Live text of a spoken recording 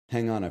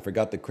Hang on, I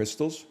forgot the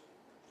crystals.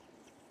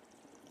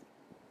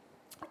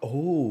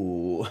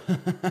 Oh.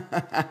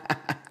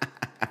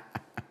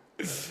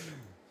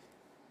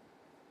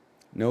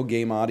 No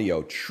game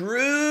audio.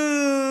 True.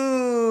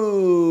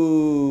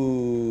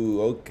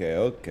 Okay,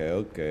 okay,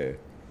 okay.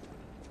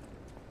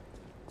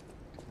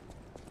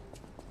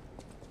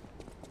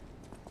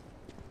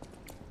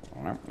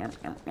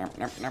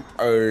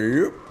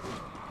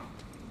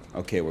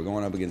 Okay, we're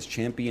going up against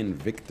Champion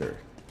Victor.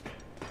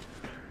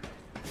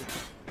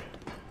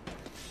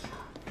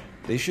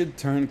 They should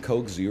turn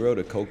Coke Zero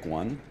to Coke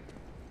One.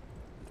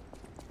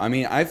 I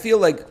mean, I feel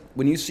like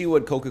when you see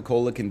what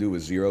Coca-Cola can do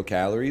with 0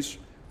 calories,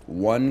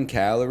 1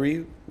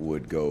 calorie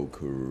would go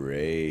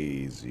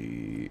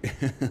crazy.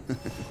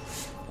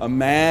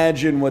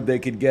 Imagine what they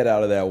could get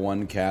out of that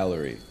 1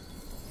 calorie.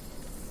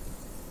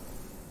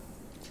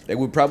 It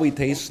would probably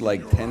taste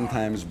like 10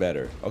 times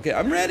better. Okay,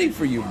 I'm ready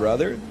for you,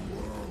 brother.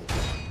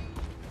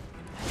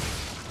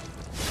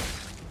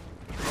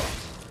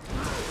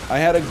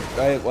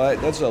 Well,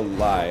 that's a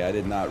lie. I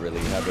did not really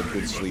have a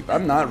good sleep.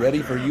 I'm not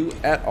ready for you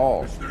at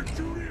all.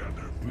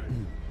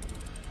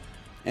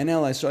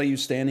 NL, I saw you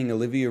standing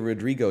Olivia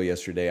Rodrigo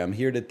yesterday. I'm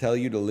here to tell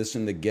you to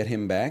listen to Get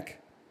Him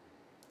Back.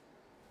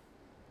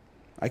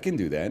 I can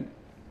do that.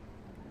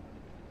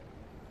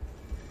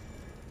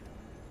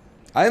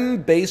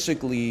 I'm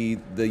basically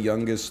the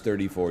youngest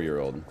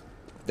 34-year-old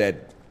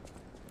that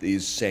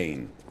is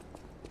sane.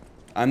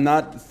 I'm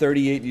not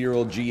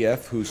 38-year-old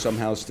GF who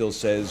somehow still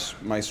says,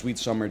 my sweet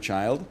summer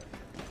child.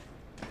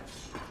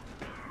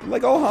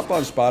 Like, I'll hop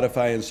on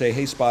Spotify and say,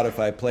 hey,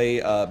 Spotify,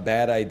 play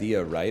Bad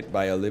Idea, right,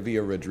 by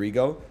Olivia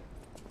Rodrigo.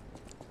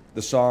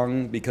 The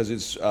song, because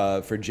it's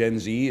for Gen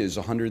Z, is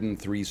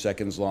 103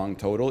 seconds long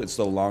total. It's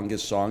the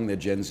longest song that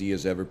Gen Z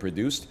has ever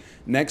produced.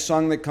 Next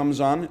song that comes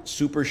on,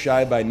 Super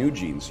Shy by New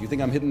Jeans. You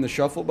think I'm hitting the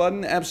shuffle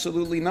button?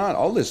 Absolutely not.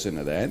 I'll listen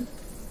to that.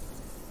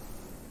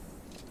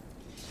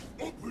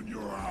 Open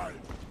your eyes.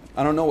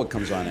 I don't know what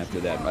comes on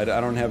after that.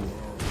 I don't have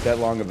that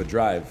long of a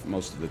drive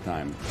most of the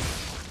time.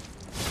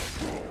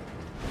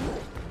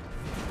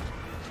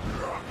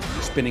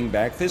 Spinning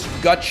back fist,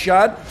 gut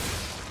shot.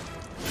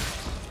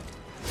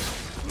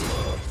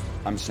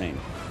 I'm sane.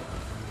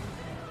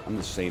 I'm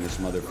the sanest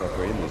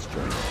motherfucker in this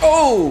joint.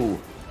 Oh!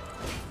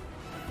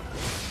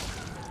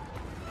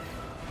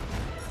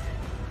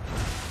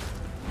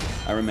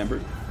 I remember.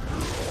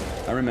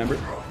 I remember.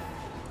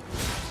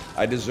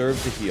 I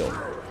deserve to heal.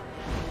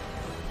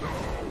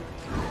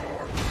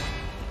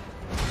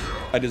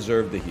 I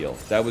deserve the heal.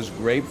 That was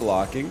great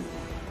blocking.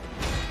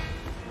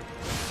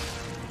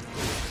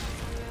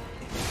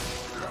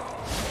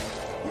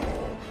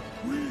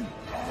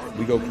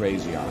 We go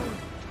crazy on it.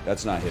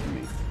 That's not hitting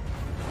me.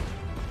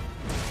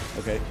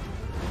 Okay.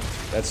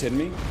 That's hitting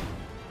me.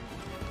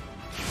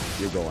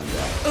 You're going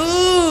down.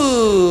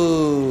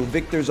 Ooh!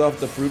 Victor's off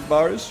the fruit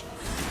bars.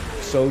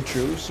 So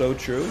true, so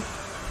true.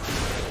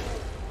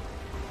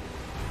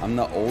 I'm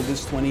the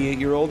oldest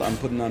 28-year-old. I'm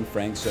putting on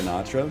Frank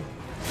Sinatra.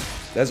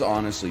 That's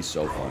honestly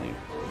so funny.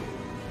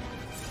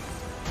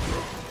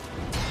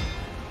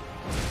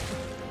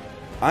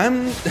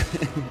 I'm...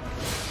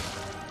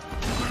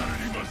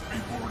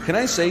 Can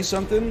I say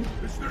something?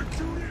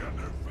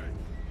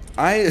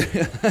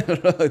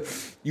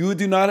 You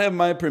do not have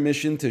my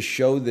permission to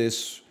show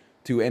this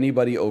to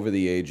anybody over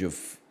the age of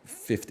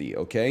 50,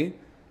 okay?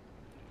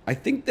 I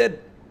think that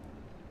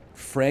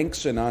Frank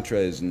Sinatra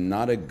is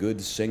not a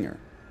good singer.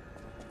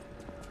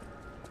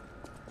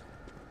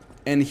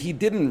 And he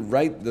didn't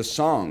write the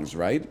songs,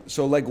 right?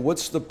 So, like,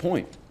 what's the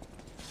point?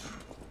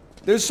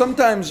 There's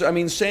sometimes, I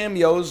mean, Sam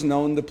Yo's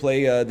known to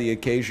play the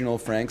occasional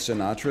Frank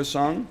Sinatra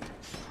song.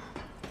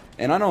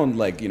 And I don't,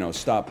 like, you know,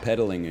 stop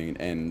pedaling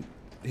and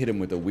hit him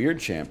with a weird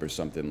champ or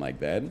something like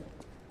that.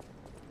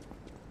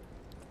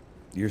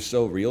 You're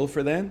so real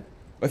for that?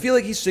 I feel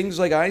like he sings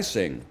like I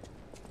sing.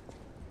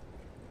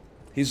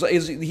 He's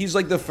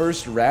like the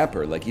first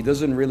rapper. Like, he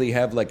doesn't really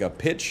have, like, a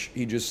pitch.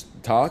 He just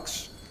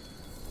talks.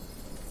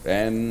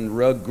 And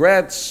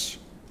regrets,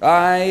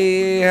 I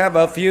have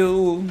a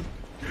few.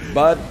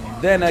 But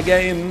then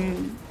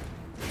again,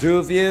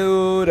 too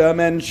few to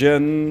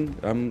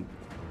mention.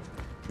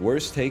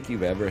 Worst take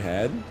you've ever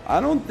had? I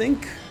don't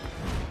think...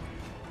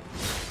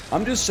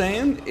 I'm just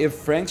saying, if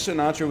Frank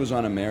Sinatra was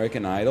on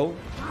American Idol,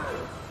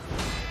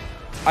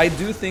 I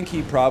do think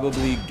he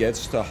probably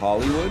gets to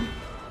Hollywood,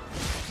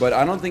 but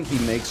I don't think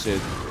he makes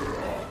it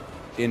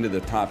into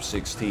the top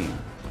 16.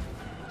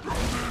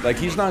 Like,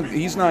 he's not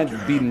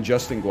beating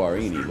Justin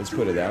Guarini, let's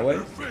put it that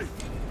way.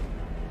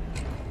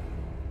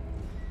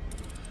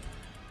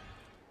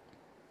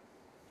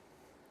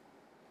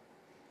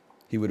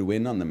 He would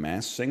win on The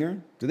Masked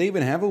Singer? Do they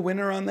even have a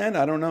winner on that?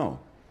 I don't know.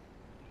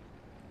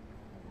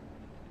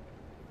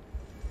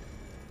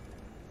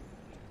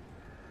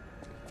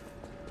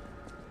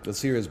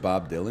 Let's hear his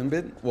Bob Dylan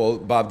bit. Well,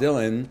 Bob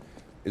Dylan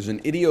is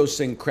an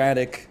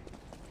idiosyncratic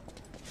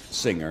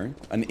singer,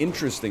 an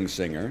interesting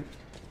singer.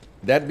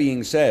 That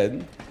being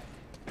said,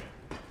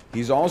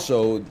 he's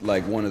also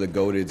like one of the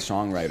goated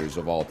songwriters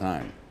of all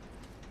time.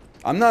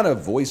 I'm not a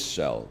voice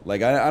cell.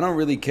 Like, I don't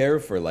really care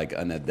for, like,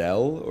 an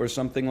Adele or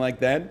something like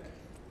that.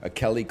 A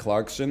Kelly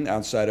Clarkson,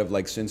 outside of,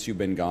 like, Since You've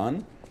Been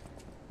Gone.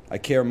 I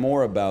care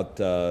more about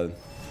the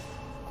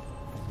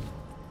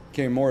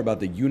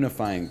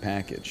unifying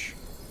package.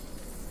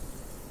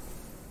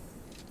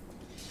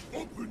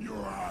 Open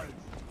your eyes.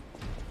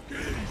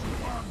 Gaze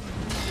upon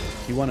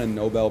He won a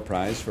Nobel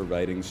Prize for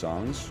writing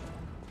songs.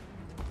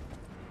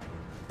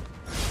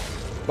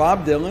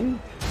 Bob Dylan,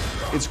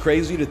 it's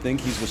crazy to think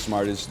he's the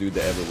smartest dude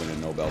to ever win a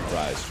Nobel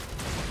Prize.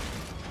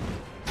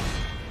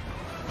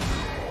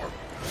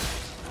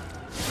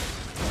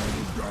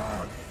 Oh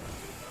God,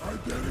 I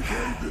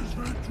dedicate this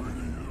victory to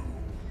you.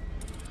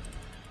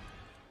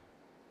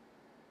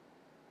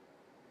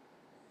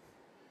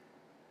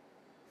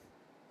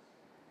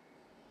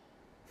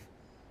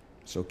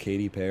 So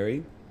Katy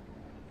Perry?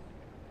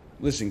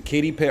 Listen,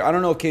 Katy Perry, I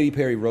don't know if Katy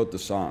Perry wrote the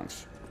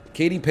songs.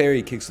 Katy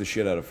Perry kicks the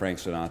shit out of Frank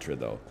Sinatra,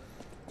 though.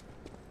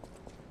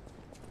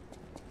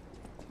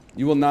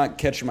 You will not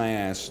catch my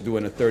ass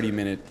doing a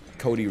 30-minute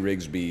Cody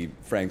Rigsby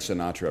Frank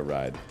Sinatra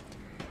ride.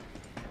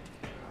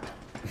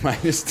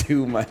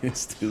 -2,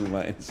 -2,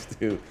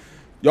 -2.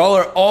 Y'all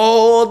are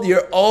old,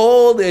 you're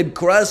old and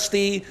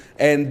crusty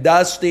and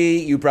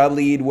dusty. You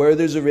probably eat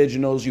Werther's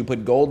Originals. You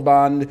put Gold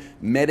Bond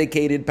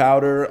medicated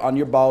powder on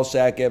your ball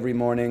sack every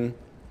morning.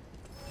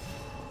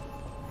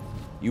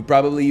 You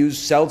probably use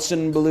Seltz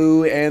 &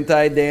 Blue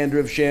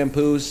anti-dandruff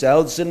shampoo.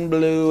 Seltz &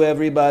 Blue,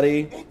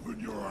 everybody. Open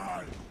your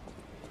eyes.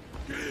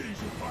 Gaze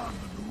upon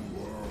the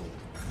new world.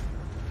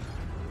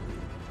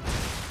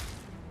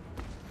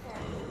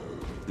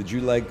 Did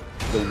you like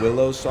the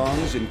Willow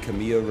songs in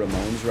Camilla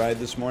Ramon's ride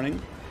this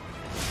morning?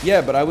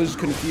 Yeah, but I was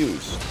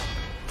confused.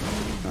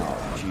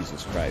 Oh,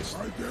 Jesus Christ.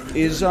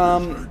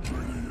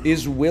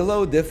 Is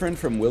Willow different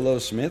from Willow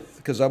Smith?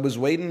 Because I was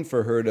waiting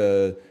for her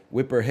to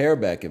whip her hair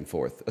back and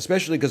forth,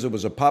 especially because it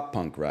was a pop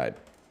punk ride.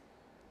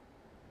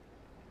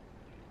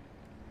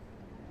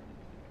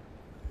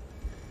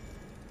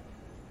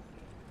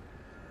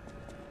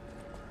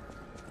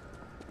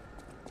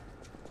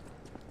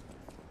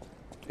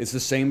 It's the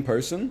same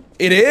person?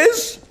 It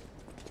is?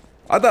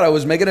 I thought I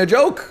was making a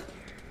joke.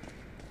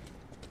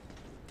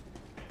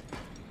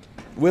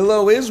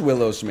 Willow is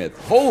Willow Smith.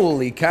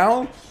 Holy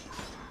cow.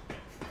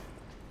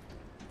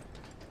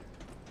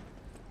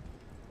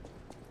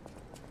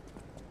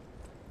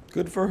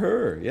 Good for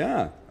her.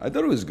 Yeah, I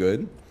thought it was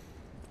good.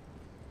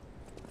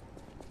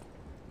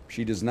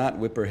 She does not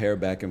whip her hair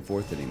back and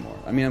forth anymore.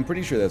 I mean, I'm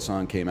pretty sure that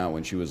song came out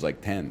when she was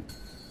like 10.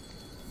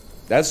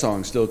 That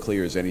song still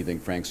clears anything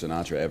Frank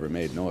Sinatra ever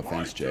made. No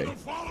offense, Jay.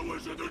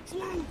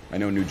 I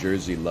know New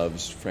Jersey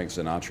loves Frank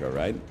Sinatra,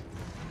 right?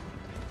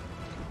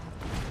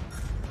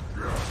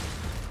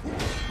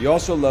 You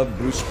also love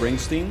Bruce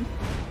Springsteen.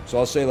 So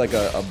I'll say like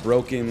a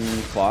broken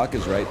clock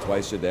is right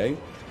twice a day.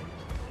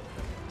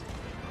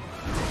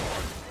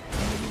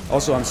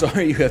 Also, I'm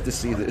sorry you have to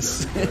see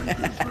this.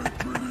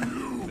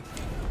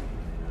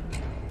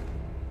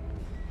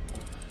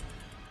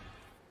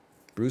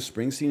 Bruce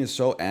Springsteen is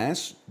so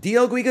ass.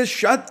 DL Guiga,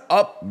 shut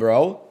up,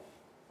 bro.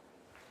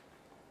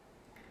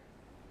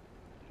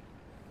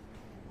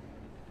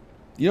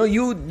 You know,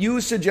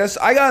 you suggest...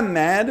 I got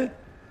mad.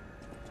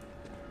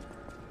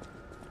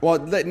 Well,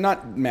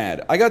 not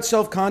mad. I got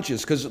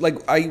self-conscious because, like,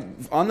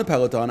 on the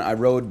Peloton, I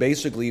rode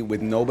basically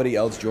with nobody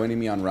else joining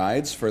me on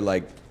rides for,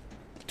 like,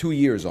 2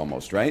 years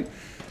almost, right?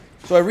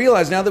 So I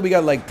realized now that we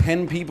got, like,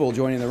 10 people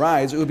joining the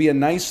rides, it would be a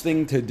nice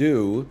thing to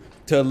do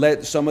to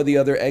let some of the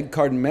other Egg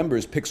Carton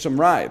members pick some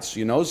rides,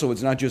 you know? So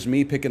it's not just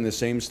me picking the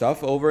same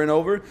stuff over and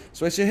over.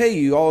 So I said, hey,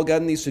 you all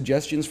got any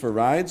suggestions for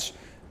rides?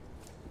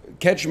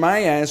 Catch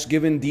my ass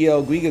giving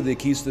DL Guiga the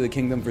keys to the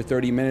kingdom for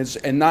 30 minutes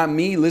and not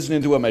me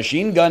listening to a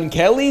Machine Gun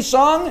Kelly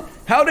song?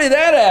 How did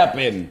that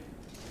happen?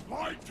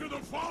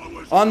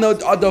 On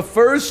the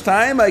first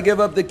time I give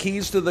up the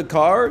keys to the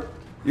car,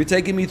 you're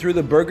taking me through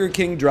the Burger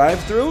King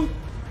drive-thru?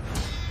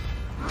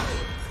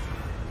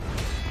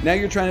 Now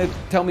you're trying to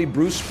tell me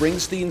Bruce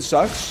Springsteen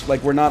sucks?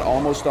 Like we're not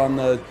almost on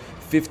the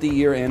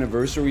 50-year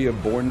anniversary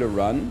of Born to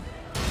Run?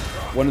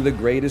 One of the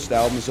greatest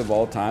albums of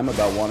all time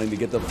about wanting to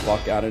get the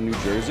fuck out of New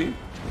Jersey?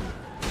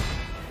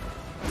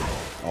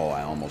 Oh,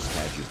 I almost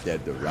had you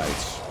dead to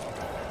rights.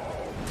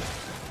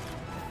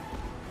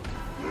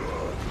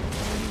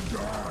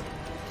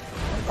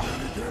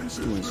 Oh, he's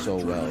doing so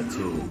well,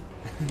 too.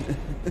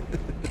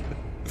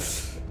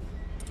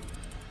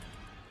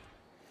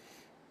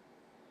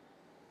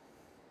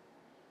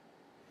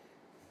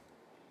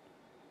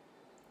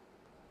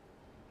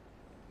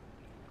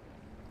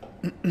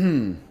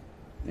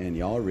 And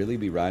y'all really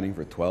be riding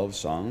for 12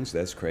 songs?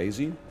 That's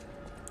crazy.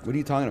 What are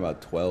you talking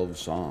about, 12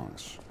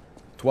 songs?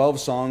 12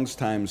 songs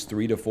times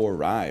 3 to 4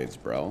 rides,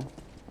 bro.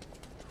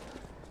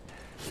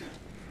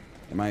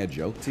 Am I a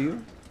joke to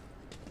you?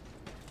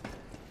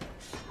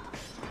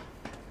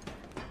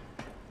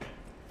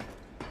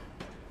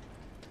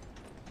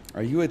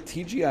 Are you a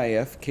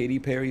TGIF Katy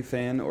Perry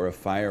fan or a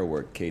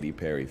Firework Katy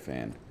Perry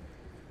fan?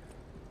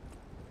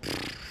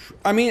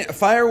 I mean,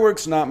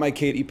 Firework's not my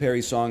Katy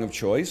Perry song of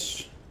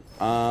choice.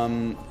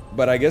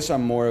 but I guess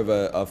I'm more of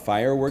a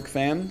firework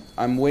fan.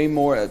 I'm way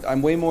more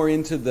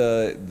into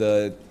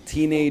the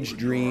Teenage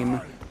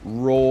Dream,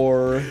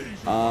 Roar,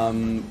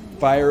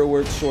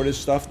 fireworks sort of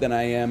stuff than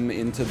I am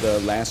into the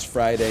Last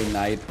Friday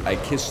Night, I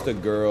Kissed a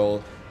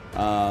Girl,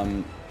 Hot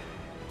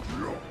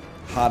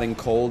and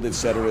Cold,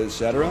 etc.,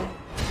 etc.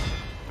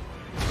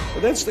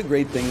 But that's the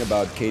great thing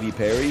about Katy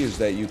Perry, is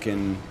that you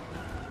can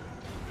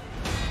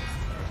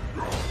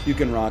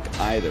rock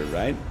either,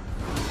 right?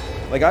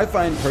 Like, I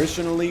find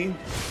personally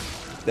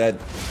that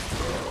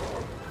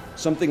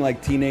something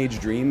like Teenage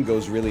Dream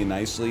goes really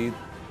nicely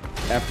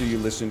after you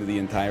listen to the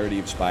entirety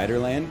of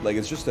Spiderland. Like,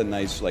 it's just a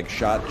nice, like,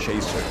 shot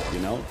chaser, you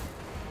know?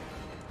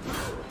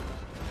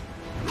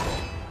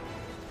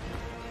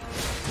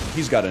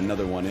 He's got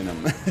another one in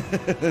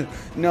him.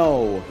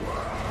 No.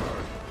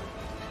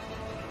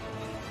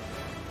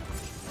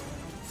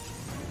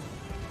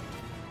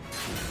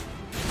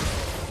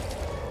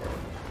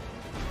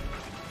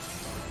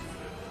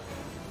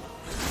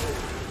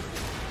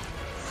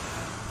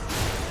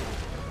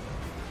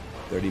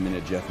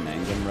 "30-minute Jeff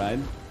Mangum ride."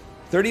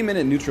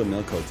 30-minute Neutral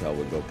Milk Hotel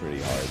would go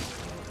pretty hard.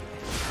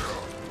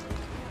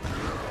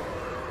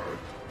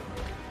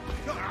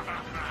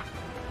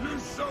 You're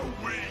so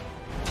weak.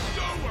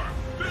 Lower.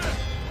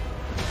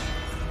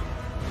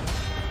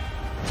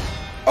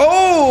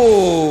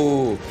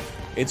 Oh!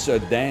 It's a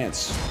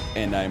dance,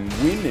 and I'm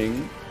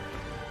winning.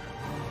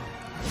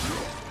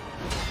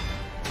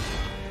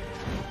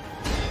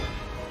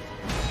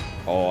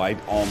 Oh, I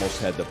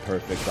almost had the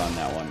perfect on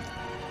that one.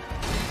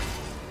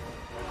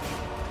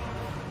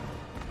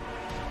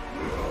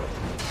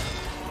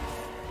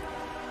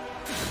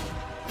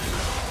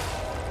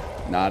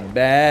 Not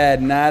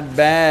bad, not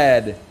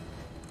bad.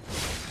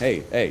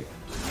 Hey, hey.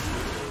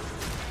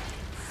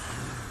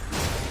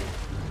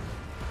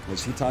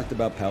 Has he talked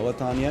about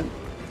Peloton yet?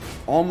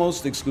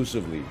 Almost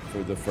exclusively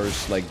for the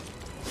first, like,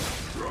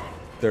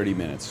 30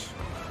 minutes.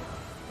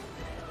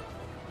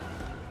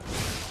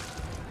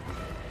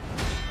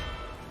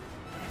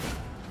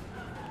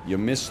 You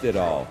missed it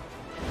all.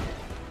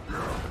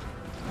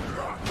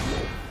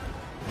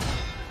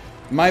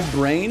 My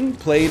brain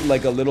played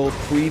like a little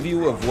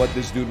preview of what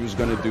this dude was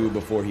gonna do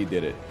before he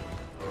did it.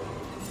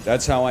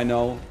 That's how I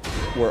know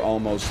we're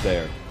almost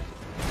there.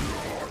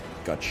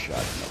 Gut shot,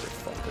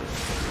 motherfucker.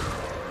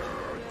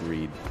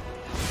 Greed.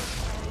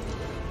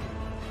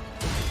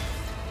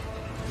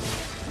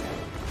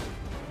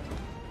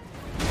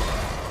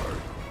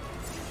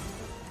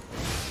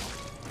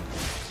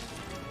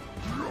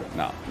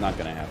 No, not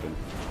gonna happen.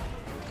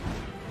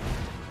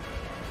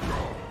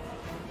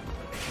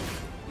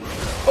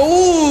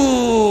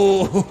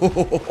 Oh!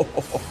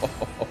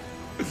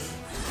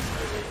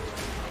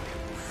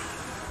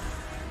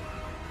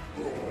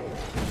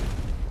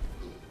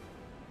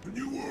 The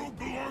new world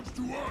belongs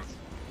to us.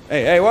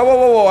 Hey, hey, whoa, whoa,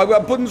 whoa, whoa!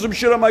 I'm putting some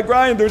shit on my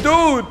grinder,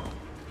 dude!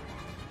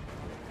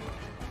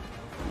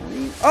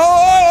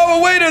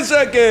 Oh, wait a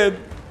second!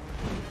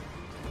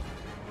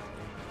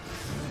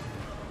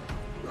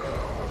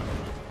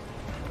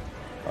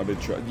 I've been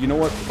trying. You know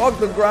what? Fuck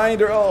the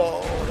grinder!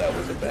 Oh, that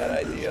was a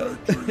bad idea.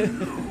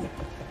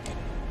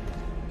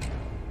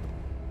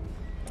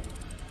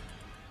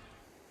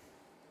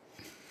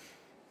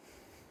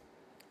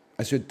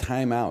 I said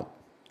time out.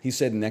 He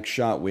said next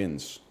shot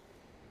wins.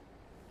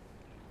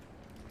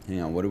 Hang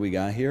on, what do we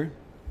got here?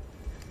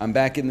 I'm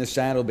back in the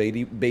saddle,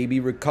 baby.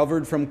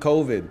 Recovered from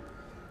COVID.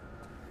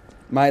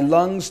 My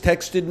lungs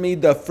texted me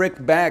the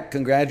frick back.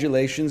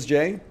 Congratulations,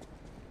 Jay.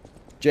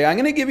 Jay, I'm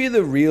going to give you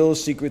the real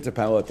secret to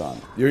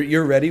Peloton.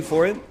 You're ready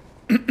for it?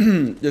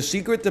 The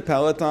secret to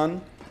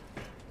Peloton,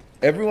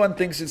 everyone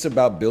thinks it's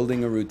about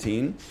building a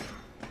routine.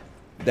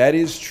 That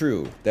is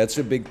true. That's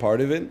a big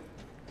part of it.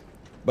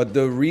 But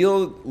the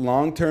real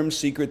long-term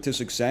secret to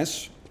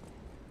success,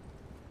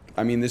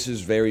 I mean, this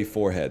is very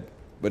forehead.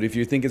 But if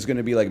you think it's going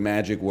to be like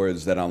magic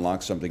words that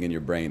unlock something in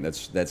your brain,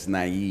 that's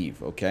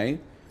naive, okay?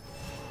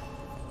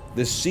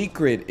 The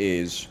secret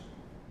is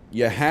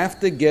you have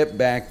to get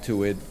back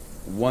to it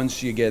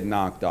once you get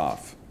knocked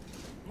off.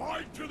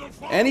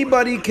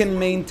 Anybody can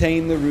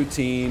maintain the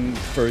routine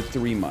for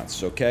 3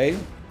 months, okay?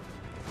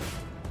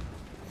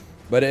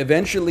 But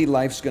eventually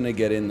life's going to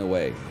get in the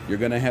way. You're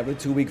going to have a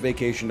 2-week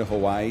vacation to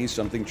Hawaii,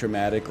 something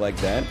traumatic like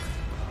that.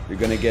 You're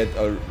going to get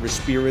a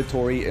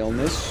respiratory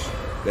illness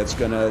that's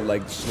going to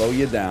like slow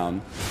you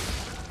down.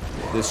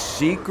 The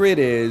secret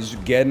is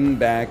getting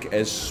back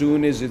as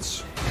soon as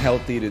it's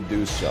healthy to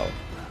do so.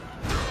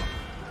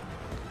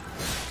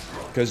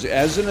 Because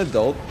as an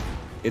adult,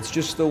 it's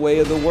just the way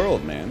of the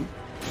world, man.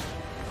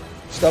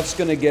 Stuff's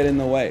going to get in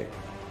the way.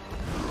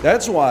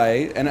 That's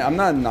why, and I'm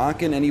not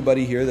knocking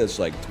anybody here that's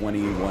like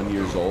 21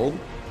 years old,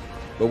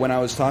 but when I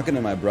was talking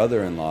to my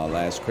brother-in-law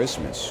last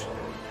Christmas,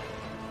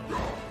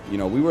 you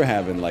know, we were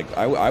having like,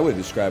 I would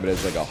describe it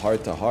as like a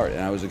heart-to-heart,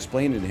 and I was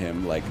explaining to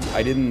him, like,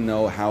 I didn't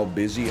know how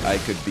busy I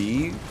could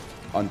be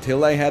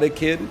until I had a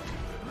kid,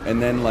 and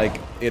then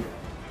like,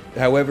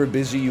 however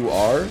busy you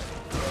are,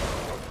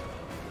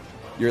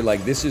 you're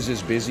like, this is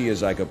as busy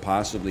as I could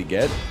possibly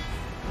get.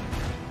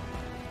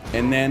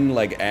 and then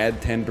like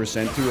add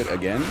 10% to it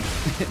again,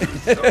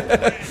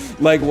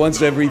 like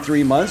once every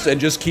 3 months,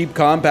 and just keep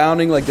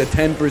compounding like the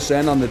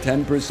 10% on the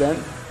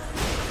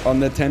 10% on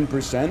the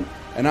 10%.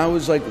 And I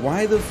was like,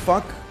 why the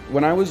fuck,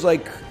 when I was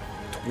like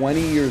 20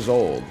 years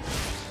old,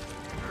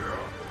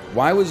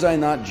 why was I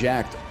not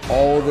jacked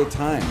all the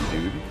time,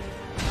 dude?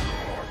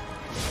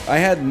 I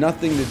had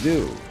nothing to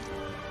do.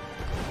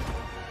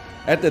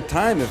 At the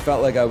time, it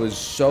felt like I was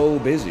so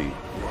busy.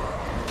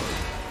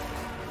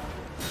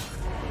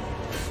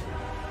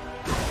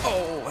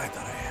 Oh, I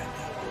thought I had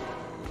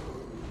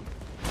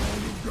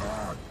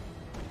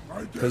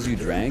that. Because you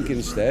drank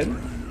instead?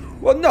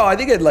 Well, no, I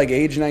think at like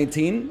age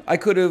 19, I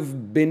could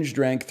have binge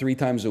drank 3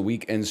 times a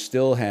week and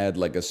still had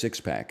like a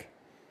 6-pack.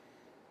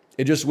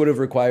 It just would have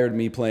required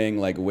me playing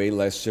like way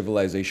less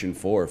Civilization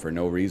 4 for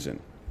no reason.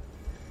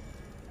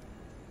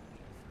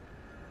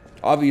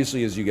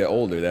 Obviously, as you get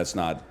older, that's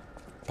not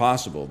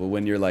possible. But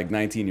when you're like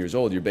 19 years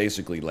old, you're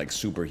basically like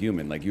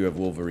superhuman. Like you have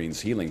Wolverine's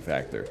healing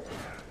factor.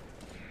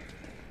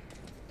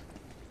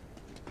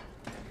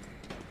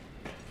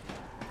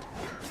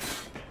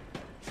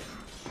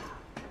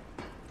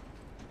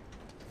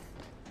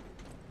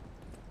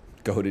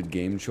 Goated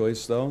game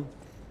choice, though.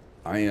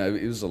 I mean,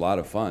 it was a lot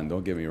of fun.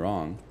 Don't get me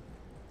wrong.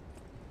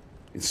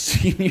 In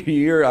senior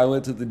year, I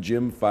went to the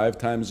gym 5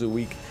 times a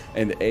week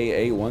and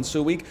AA once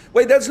a week.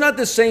 Wait, that's not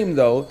the same,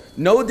 though.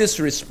 No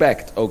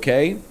disrespect,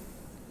 okay?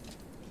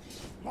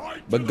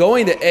 But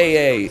going to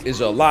AA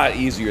is a lot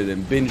easier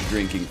than binge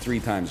drinking 3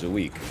 times a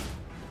week.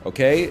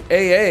 Okay?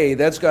 AA,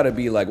 that's got to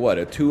be like, what,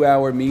 a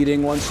 2-hour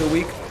meeting once a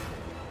week?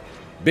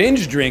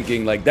 Binge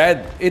drinking, like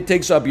that, it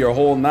takes up your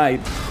whole night,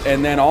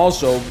 and then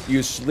also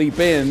you sleep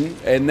in,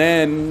 and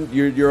then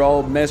you're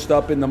all messed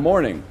up in the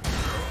morning.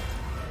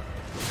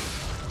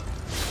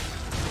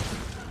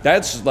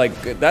 That's like,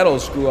 that'll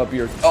screw up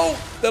your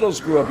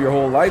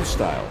whole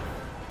lifestyle.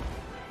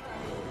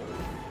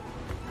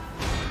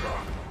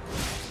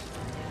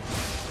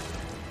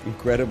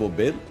 Incredible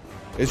bit.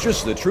 It's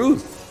just the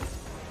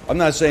truth. I'm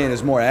not saying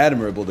it's more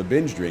admirable to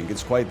binge drink.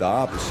 It's quite the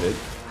opposite.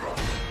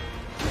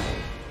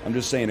 I'm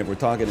just saying if we're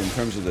talking in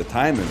terms of the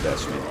time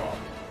investment.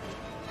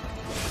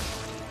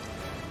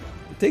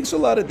 It takes a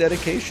lot of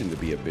dedication to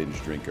be a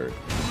binge drinker.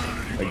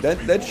 Like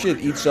that shit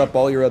eats up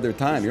all your other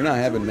time. You're not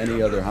having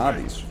many other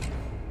hobbies.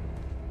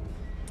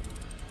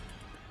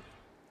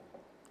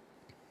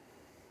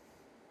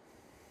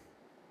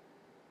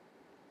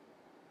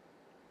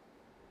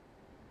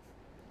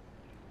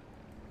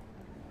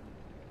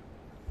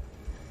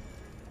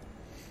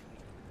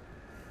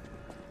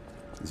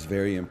 It's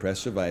very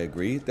impressive, I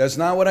agree. That's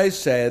not what I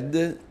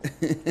said.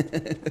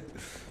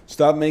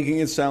 Stop making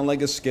it sound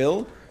like a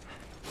skill.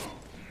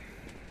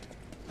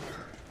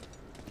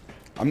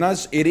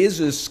 It is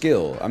a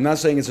skill. I'm not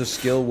saying it's a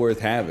skill worth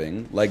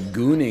having. Like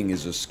gooning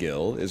is a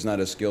skill. It's not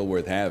a skill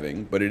worth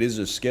having, but it is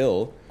a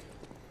skill.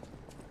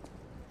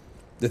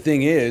 The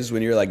thing is,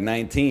 when you're like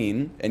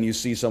 19 and you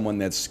see someone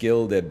that's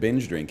skilled at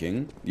binge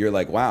drinking, you're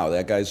like, wow,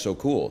 that guy's so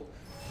cool.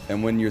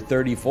 And when you're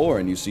 34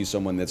 and you see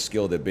someone that's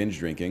skilled at binge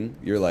drinking,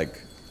 you're like,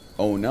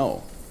 oh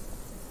no.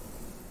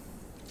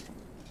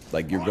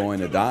 Like you're going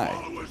to die.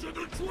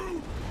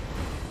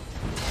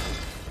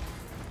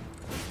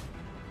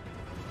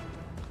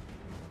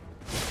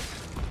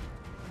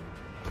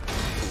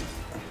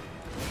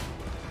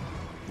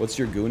 What's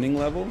your gooning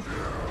level?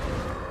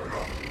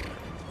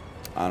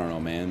 I don't know,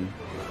 man.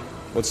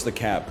 What's the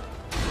cap?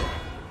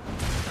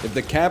 If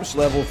the cap's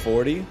level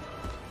 40,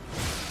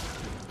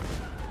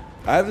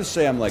 I have to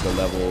say I'm like a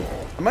level...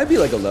 I might be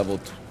like a level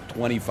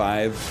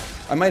 25...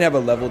 I might have a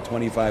level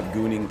 25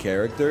 gooning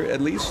character,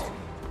 at least.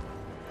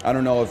 I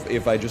don't know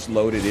if I just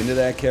loaded into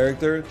that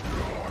character.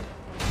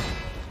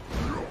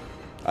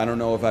 I don't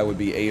know if I would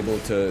be able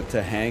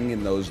to hang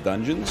in those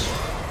dungeons.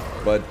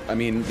 But, I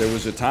mean, there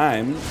was a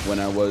time when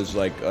I was,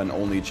 like, an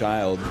only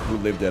child who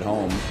lived at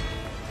home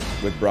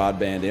with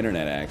broadband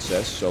internet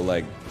access. So,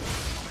 like...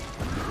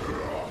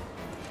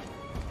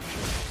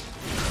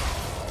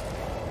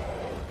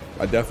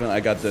 I've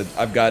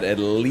got at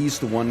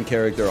least one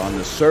character on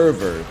the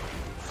server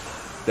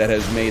that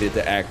has made it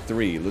to Act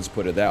 3. Let's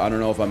put it that. I don't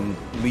know if I'm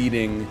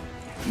leading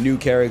new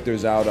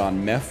characters out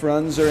on meth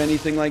runs or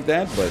anything like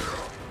that, but...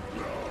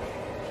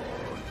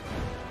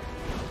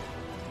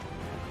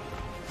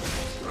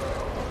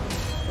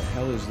 What the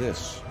hell is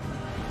this?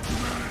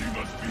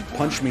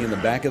 Punch me in the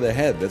back of the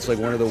head. That's like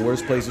one of the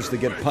worst places to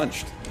get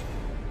punched.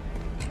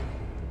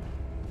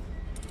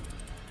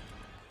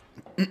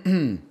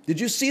 Did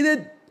you see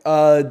that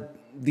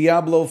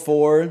Diablo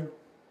 4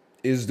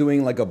 is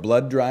doing like a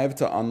blood drive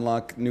to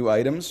unlock new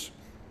items?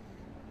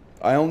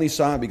 I only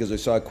saw it because I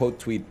saw a quote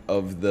tweet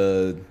of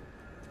the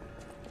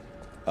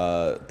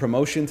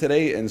promotion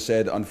today and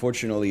said,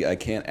 unfortunately, I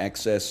can't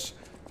access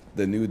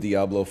the new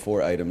Diablo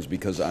 4 items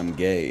because I'm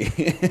gay.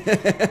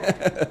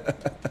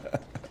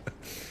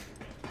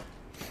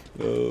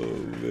 Oh,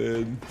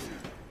 man.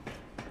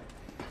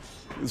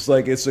 It's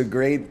like, it's a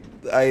great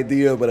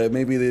idea, but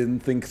maybe they didn't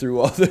think through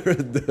all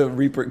the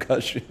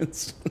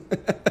repercussions.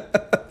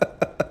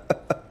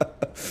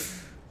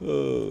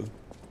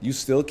 You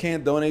still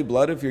can't donate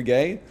blood if you're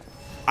gay?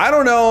 I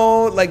don't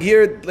know. Like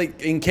here,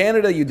 like in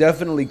Canada, you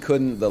definitely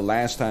couldn't the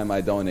last time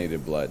I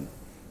donated blood.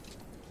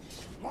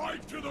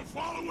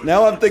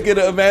 Now I'm thinking,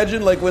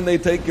 imagine like when they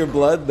take your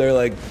blood, they're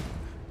like,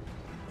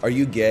 are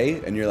you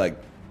gay? And you're like,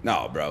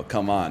 no, bro,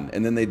 come on.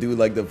 And then they do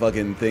like the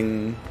fucking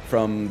thing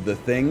from The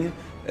Thing,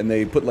 and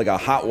they put like a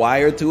hot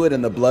wire to it,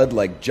 and the blood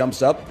like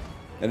jumps up,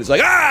 and it's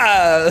like,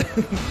 ah,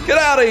 get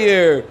out of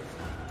here.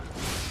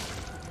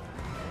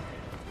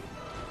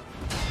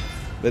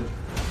 But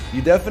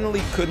you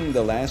definitely couldn't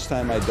the last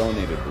time I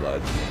donated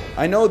blood.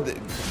 I know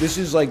this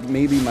is like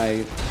maybe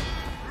my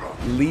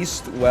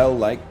least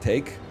well-liked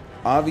take.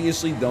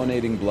 Obviously,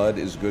 donating blood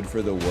is good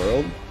for the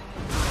world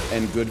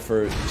and good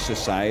for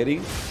society.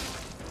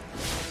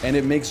 And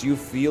it makes you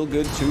feel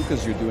good too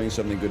because you're doing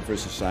something good for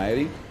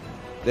society.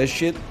 That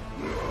shit,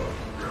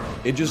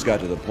 it just got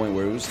to the point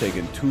where it was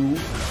taking too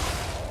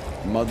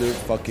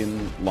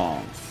motherfucking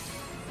long.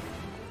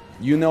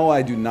 You know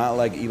I do not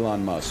like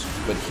Elon Musk,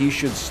 but he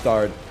should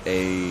start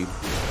a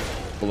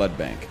blood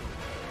bank.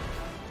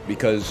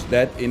 Because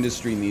that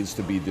industry needs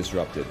to be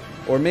disrupted.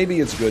 Or maybe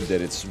it's good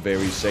that it's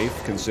very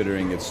safe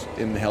considering it's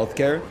in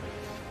healthcare.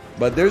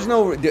 But there's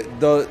no...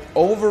 The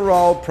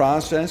overall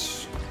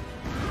process...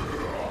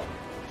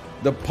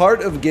 The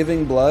part of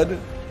giving blood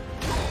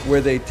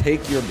where they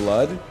take your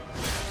blood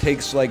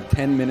takes like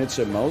 10 minutes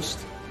at most.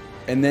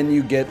 And then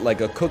you get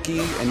like a cookie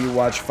and you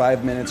watch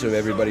 5 minutes of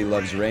Everybody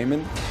Loves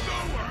Raymond.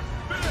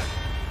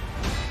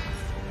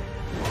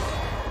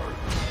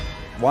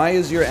 Why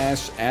is your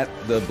ass at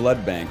the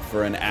blood bank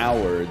for an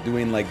hour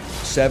doing like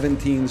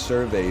 17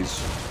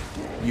 surveys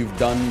you've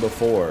done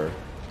before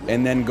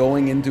and then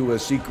going into a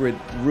secret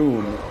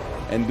room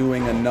and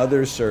doing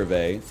another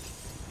survey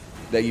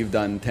that you've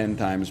done 10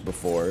 times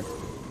before?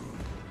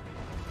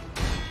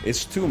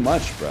 It's too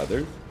much,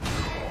 brother.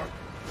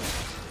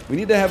 We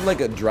need to have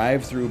like a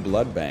drive-through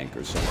blood bank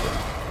or something.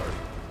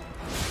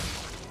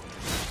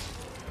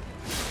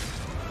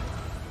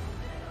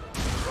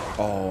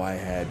 Oh, I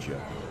had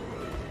you.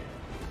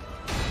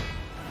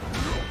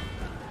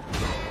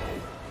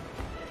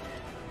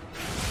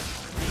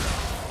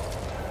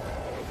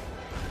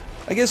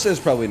 I guess that's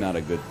probably not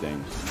a good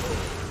thing.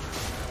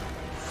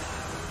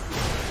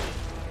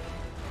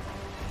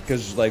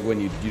 Because, like,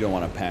 when you don't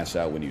want to pass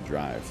out when you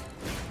drive.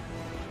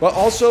 But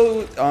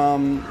also,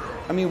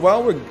 I mean,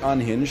 while we're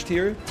unhinged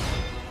here...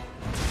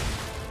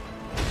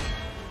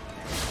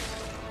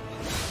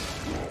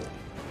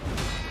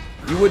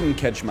 You wouldn't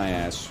catch my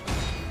ass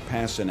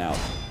passing out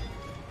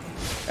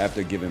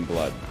after giving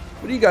blood.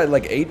 What do you got,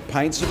 like 8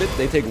 pints of it?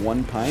 They take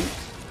 1 pint?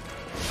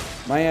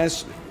 My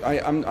ass...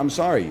 I'm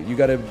sorry. You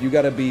gotta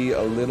be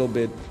a little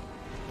bit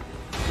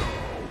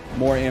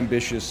more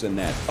ambitious than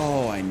that.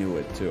 Oh, I knew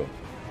it too.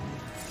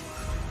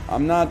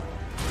 I'm not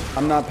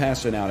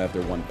passing out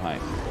after 1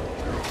 pint.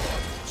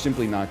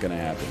 Simply not gonna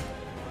happen.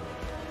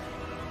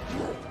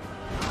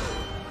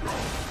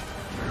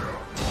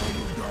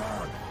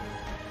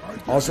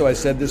 Also, I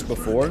said this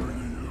before,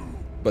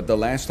 but the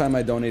last time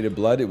I donated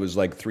blood, it was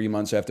like 3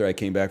 months after I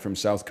came back from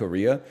South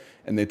Korea,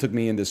 and they took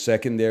me into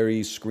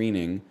secondary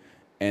screening.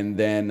 And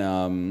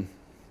then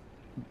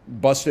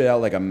busted out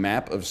like a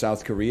map of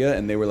South Korea,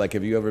 and they were like,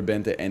 have you ever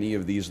been to any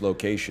of these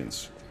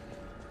locations?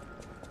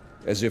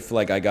 As if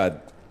like I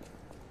got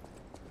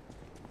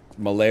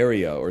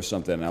malaria or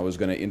something, and I was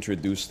gonna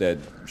introduce that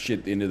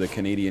shit into the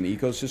Canadian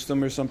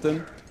ecosystem or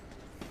something.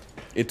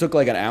 It took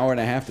like an hour and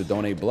a half to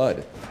donate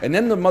blood. And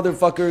then the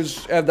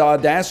motherfuckers have the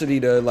audacity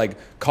to like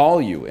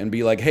call you and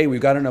be like, hey,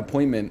 we've got an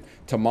appointment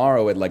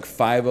tomorrow at like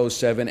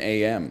 5:07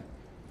 a.m.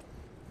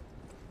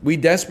 We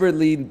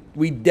desperately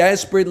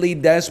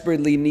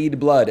need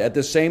blood. At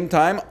the same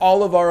time,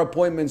 all of our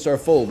appointments are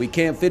full. We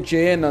can't fit you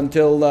in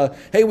until,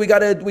 hey, we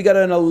got an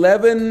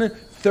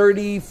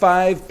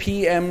 11:35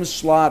 p.m.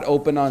 slot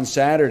open on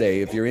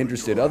Saturday if you're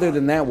interested. Other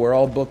than that, we're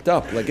all booked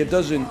up. Like, it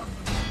doesn't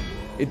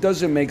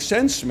make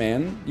sense,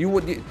 man.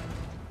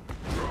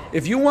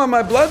 If you want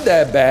my blood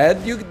that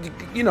bad, you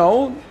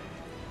know,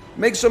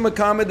 make some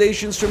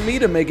accommodations for me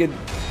to make it,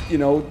 you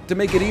know, to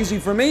make it easy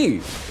for me.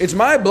 It's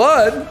my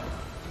blood.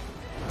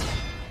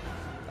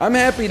 I'm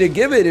happy to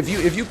give it.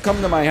 If you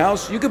come to my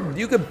house, you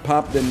could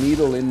pop the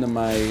needle into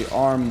my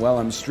arm while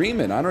I'm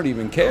streaming. I don't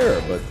even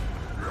care, but...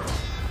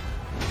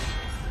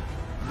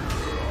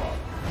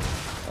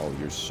 Oh,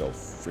 you're so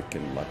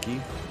freaking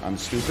lucky. I'm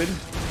stupid.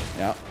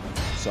 Yeah,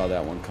 saw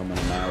that one coming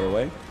a mile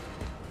away.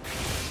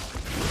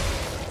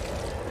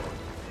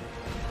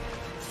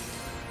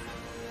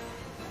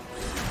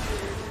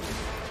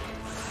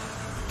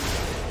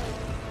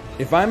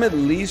 If I'm at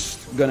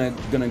least gonna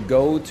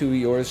go to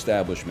your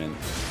establishment...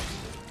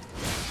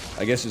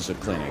 I guess it's a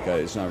clinic,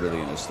 it's not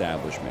really an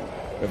establishment.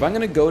 If I'm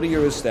gonna go to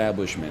your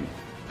establishment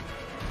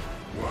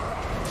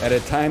at a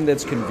time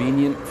that's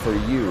convenient for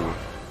you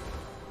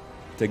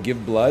to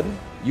give blood,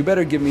 you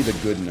better give me the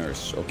good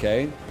nurse,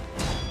 okay?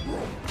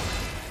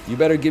 You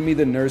better give me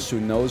the nurse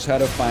who knows how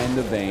to find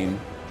the vein.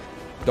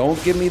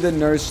 Don't give me the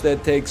nurse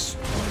that takes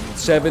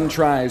 7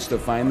 tries to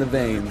find the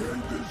vein.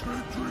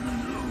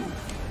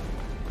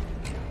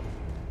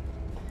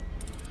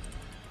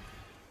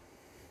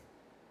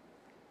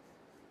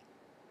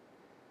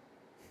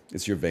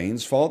 It's your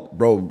veins' fault?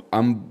 Bro,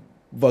 I'm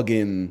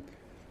fucking...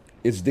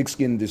 It's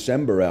Dickskin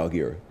December out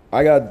here.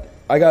 I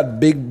got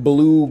big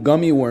blue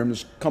gummy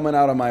worms coming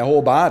out of my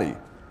whole body.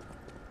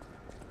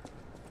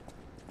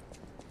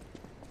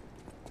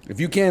 If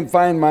you can't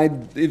find my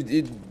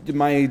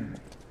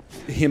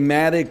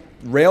hematic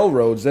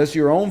railroads, that's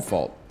your own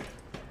fault.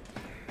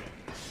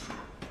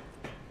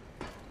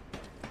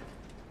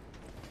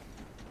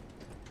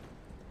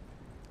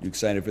 You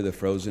excited for the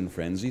Frozen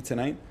Frenzy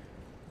tonight?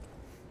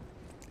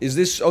 Is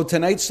this... Oh,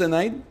 tonight's the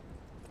night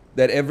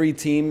that every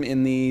team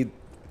in the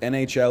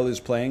NHL is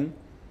playing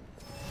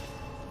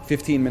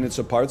 15 minutes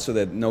apart so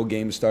that no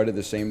games start at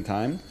the same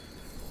time?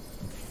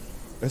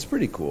 That's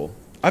pretty cool.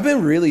 I've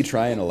been really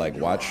trying to, like,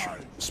 watch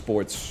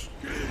sports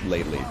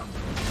lately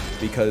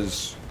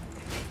because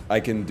I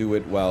can do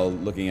it while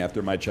looking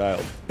after my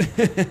child.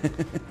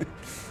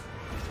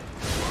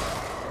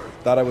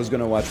 Thought I was going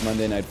to watch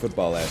Monday Night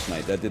Football last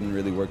night. That didn't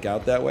really work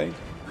out that way.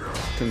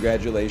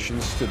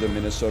 Congratulations to the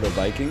Minnesota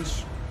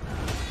Vikings.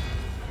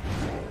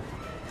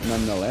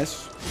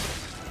 Nonetheless.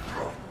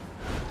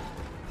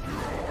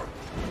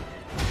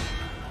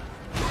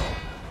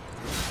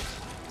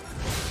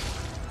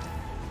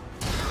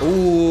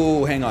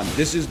 Ooh, hang on.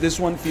 This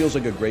one feels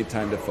like a great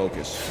time to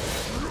focus.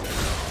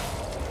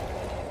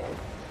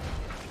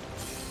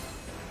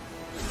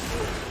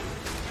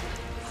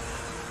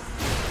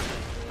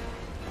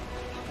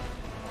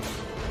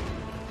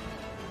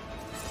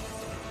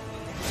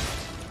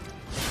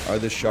 Are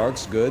the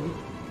Sharks good?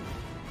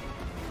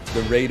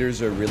 The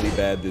Raiders are really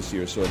bad this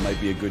year, so it might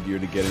be a good year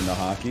to get into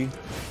hockey.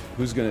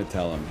 Who's gonna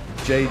tell him?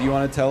 Jay, do you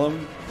want to tell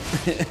him?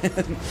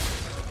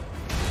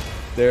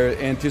 They're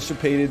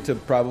anticipated to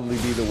probably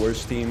be the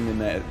worst team in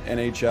the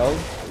NHL.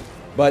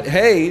 But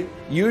hey,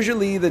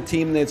 usually the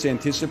team that's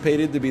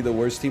anticipated to be the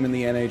worst team in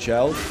the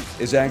NHL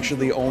is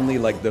actually only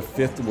like the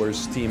 5th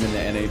worst team in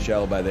the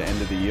NHL by the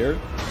end of the year.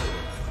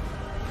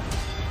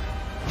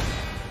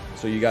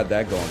 So you got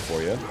that going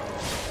for you.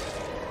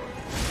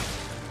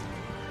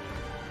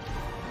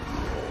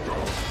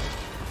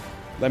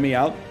 Let me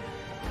out.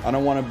 I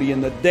don't want to be in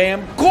the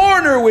damn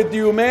corner with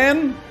you,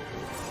 man.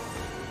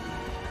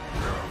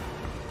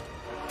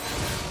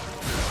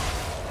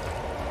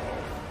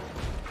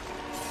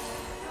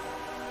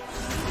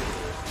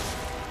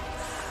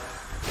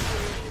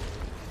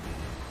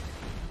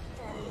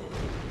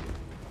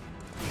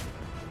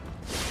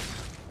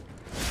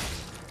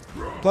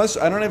 Plus,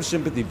 I don't have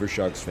sympathy for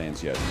Sharks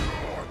fans yet.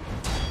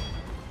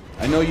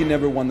 I know you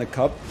never won the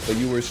cup, but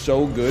you were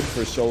so good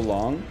for so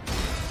long.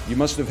 You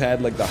must have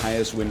had like the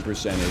highest win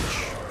percentage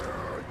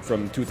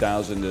from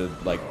 2000 to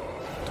like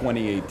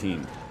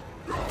 2018.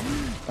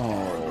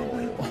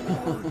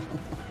 Oh.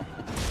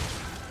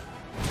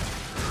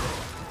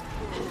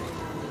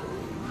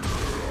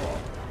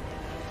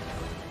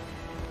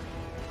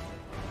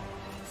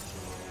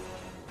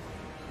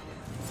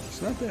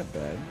 It's not that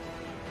bad.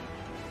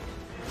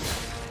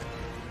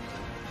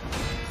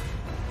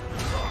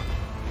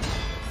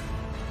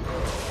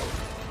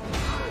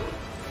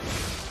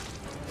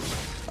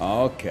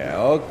 Okay,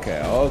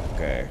 okay,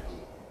 okay.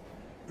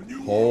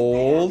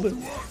 Hold.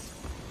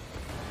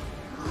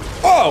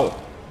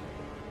 Oh!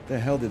 The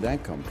hell did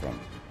that come from?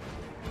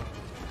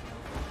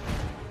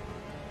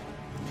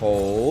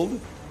 Hold.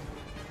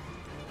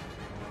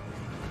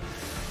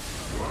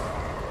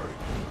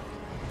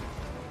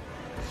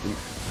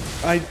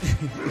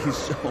 He's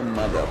so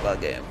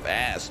motherfucking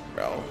fast,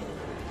 bro.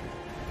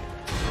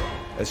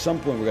 At some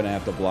point, we're gonna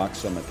have to block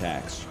some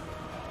attacks.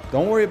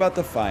 Don't worry about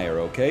the fire,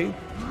 okay?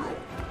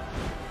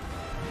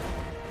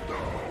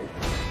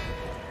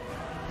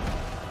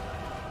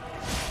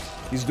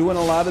 He's doing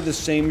a lot of the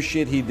same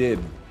shit he did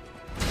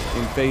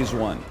in Phase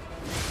 1.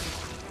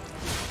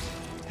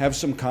 Have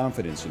some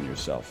confidence in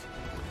yourself.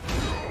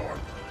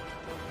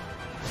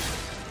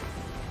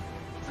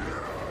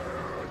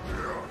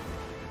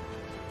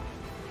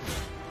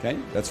 Okay,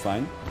 that's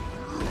fine.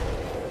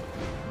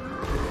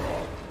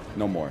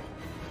 No more.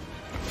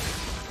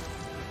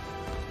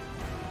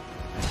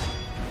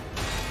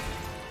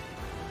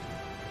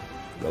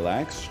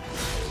 Relax.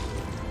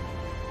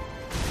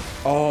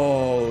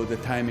 Oh, the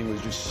timing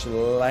was just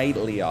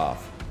slightly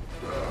off.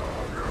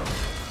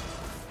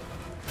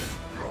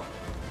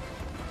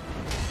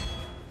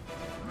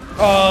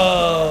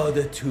 Oh,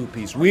 the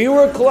two-piece. We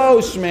were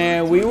close,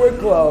 man. We were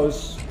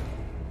close.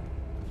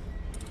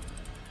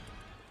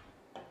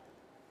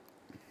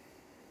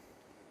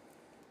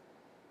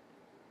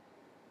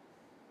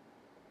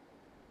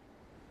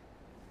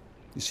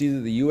 You see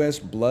that the U.S.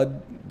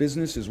 blood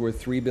business is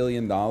worth $3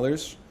 billion?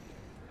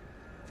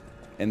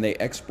 And they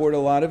export a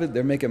lot of it.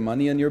 They're making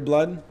money on your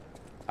blood.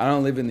 I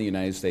don't live in the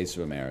United States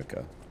of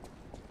America.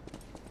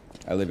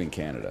 I live in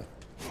Canada.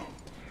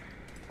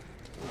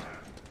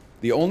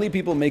 The only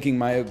people making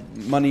my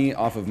money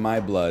off of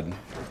my blood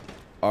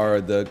are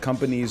the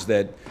companies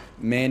that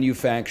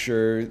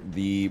manufacture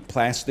the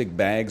plastic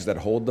bags that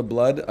hold the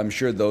blood. I'm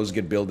sure those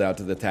get billed out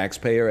to the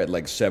taxpayer at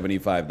like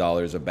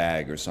 $75 a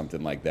bag or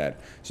something like that.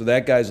 So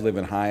that guy's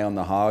living high on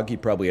the hog. He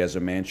probably has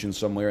a mansion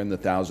somewhere in the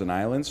Thousand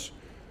Islands.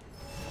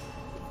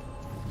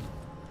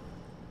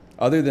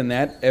 Other than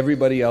that,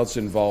 everybody else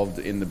involved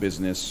in the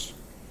business,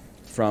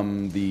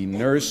 from the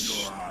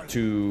nurse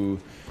to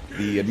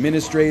the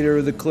administrator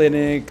of the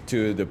clinic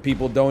to the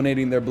people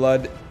donating their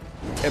blood,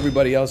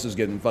 everybody else is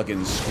getting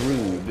fucking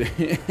screwed.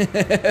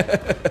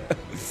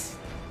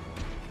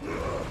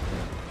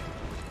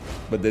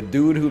 But the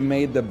dude who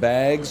made the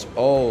bags,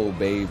 oh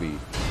baby.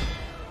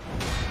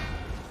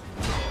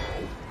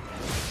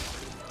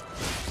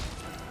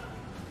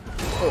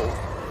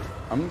 Oh,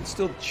 I'm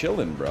still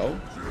chilling, bro.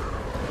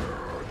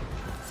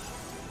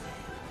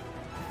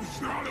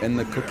 And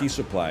the cookie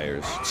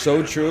suppliers.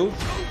 So true.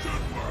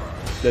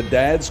 The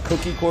Dad's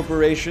Cookie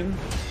Corporation.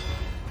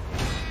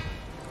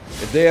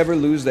 If they ever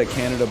lose that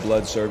Canada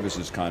Blood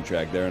Services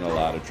contract, they're in a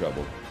lot of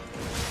trouble.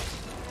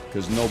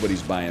 Because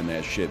nobody's buying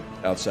that shit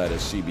outside of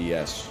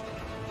CBS.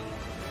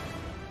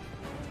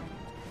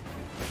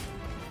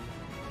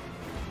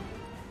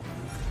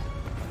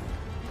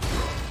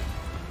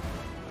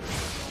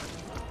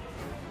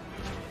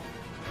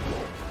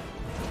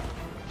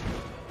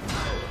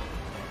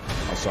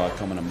 I saw it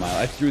coming a mile.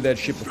 I threw that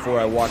shit before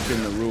I walked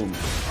in the room.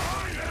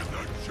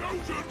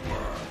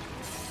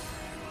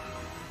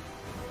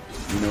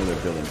 You know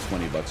they're billing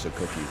 $20 a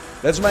cookie.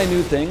 That's my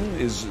new thing,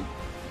 is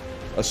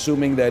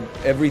assuming that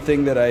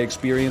everything that I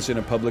experience in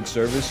a public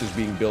service is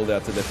being billed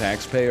out to the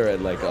taxpayer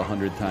at like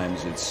 100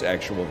 times its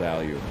actual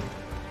value.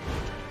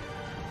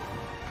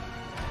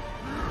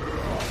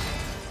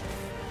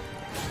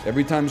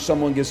 Every time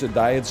someone gets a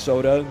diet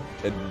soda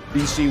at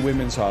BC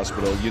Women's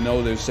Hospital, you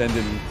know they're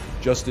sending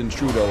Justin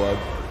Trudeau a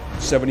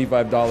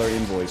 $75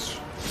 invoice.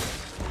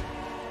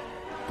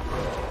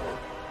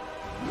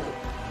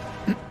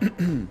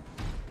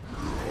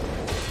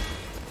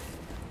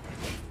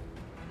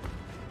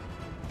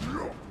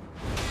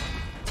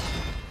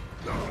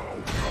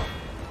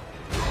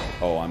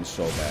 Oh, I'm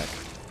so back.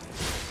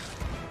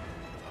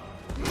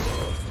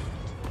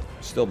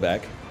 Still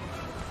back.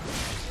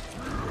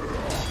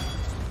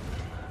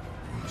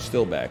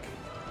 Still back.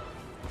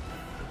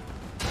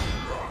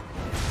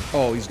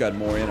 Oh, he's got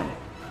more in him.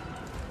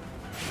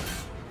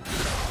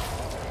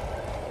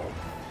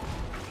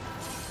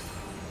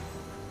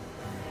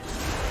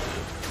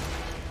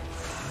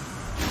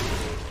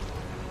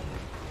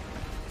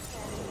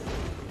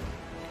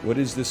 What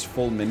is this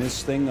full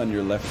menace thing on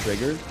your left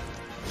trigger?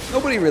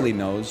 Nobody really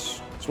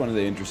knows. It's one of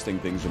the interesting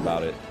things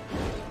about it.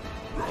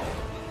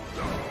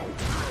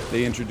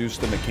 They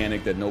introduced a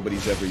mechanic that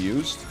nobody's ever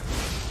used.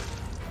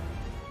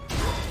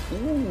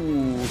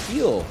 Ooh,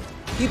 heal.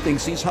 He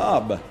thinks he's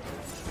Hob.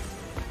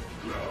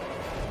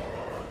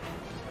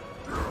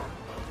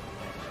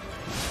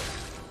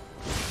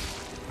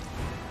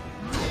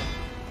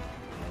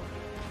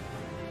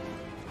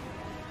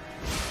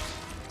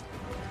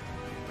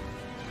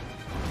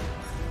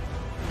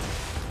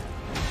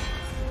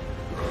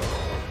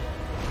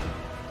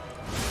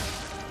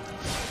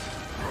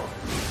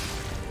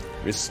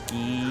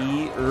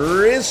 Risky,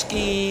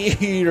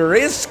 risky,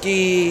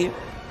 risky.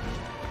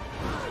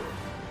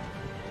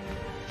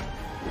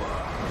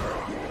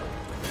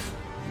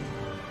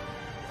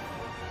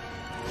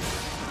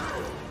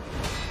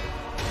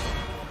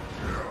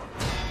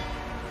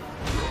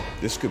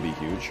 This could be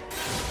huge.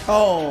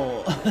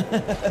 Oh.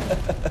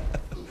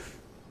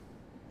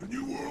 The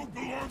new world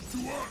belongs to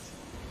us.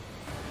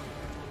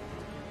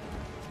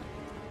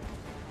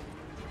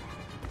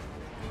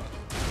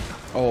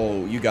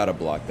 Oh, you gotta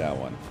block that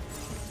one.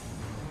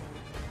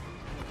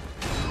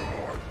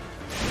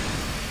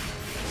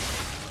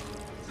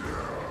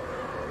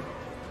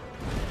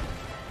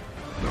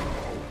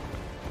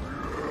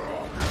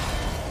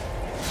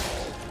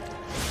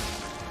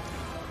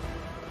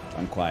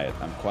 I'm quiet.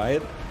 I'm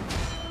quiet.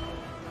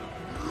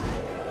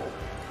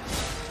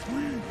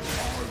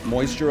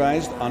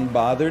 Moisturized,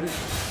 unbothered.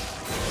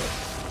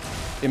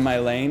 In my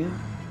lane.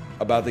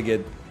 About to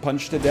get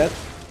punched to death.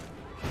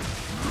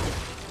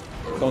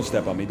 Don't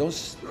step on me. Don't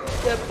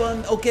step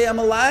on... Okay, I'm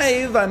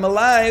alive. I'm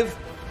alive.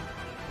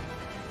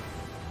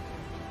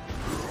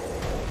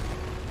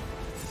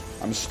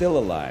 I'm still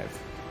alive.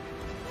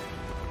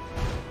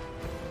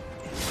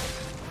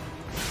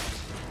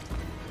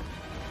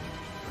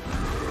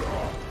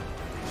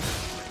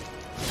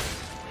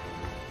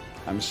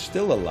 I'm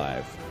still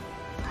alive.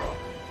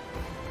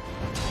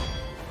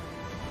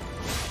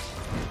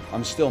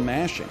 I'm still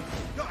mashing.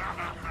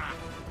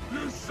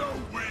 You're so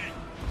weak.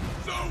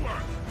 So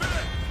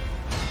unfit.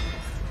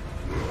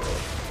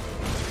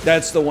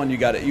 That's the one you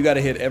got. You got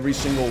to hit every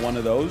single one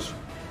of those.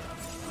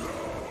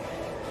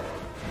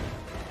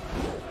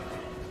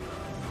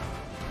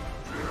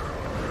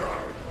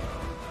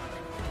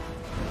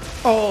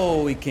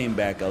 Oh, he came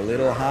back a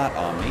little hot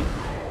on me.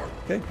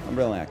 Okay, I'm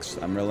relaxed.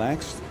 I'm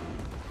relaxed.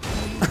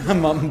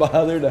 I'm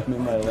unbothered. I'm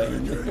in my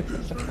lane.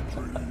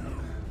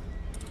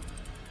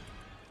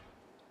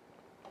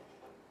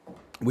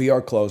 We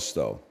are close,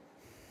 though.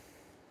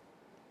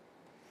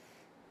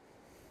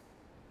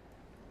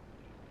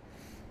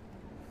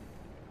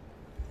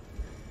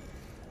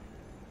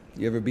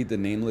 You ever beat the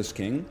Nameless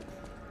King?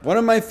 One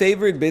of my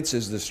favorite bits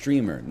is the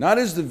streamer. Not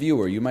as the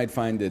viewer. You might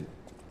find it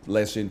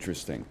less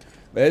interesting.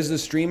 But as the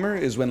streamer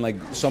is when like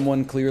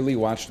someone clearly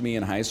watched me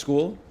in high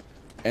school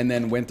and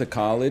then went to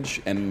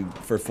college and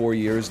for 4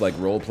 years like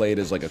role played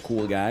as like a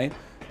cool guy,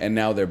 and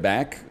now they're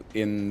back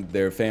in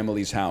their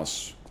family's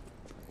house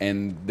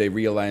and they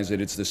realize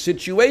that it's the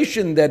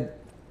situation that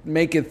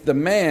maketh the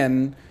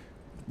man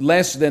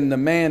less than the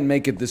man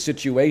maketh the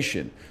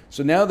situation.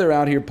 So now they're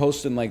out here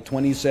posting like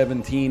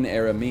 2017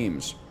 era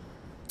memes.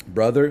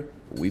 Brother,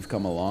 we've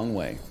come a long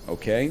way,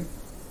 okay?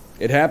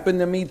 It happened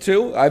to me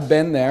too. I've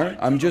been there.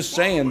 I'm just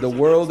saying the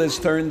world has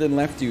turned and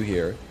left you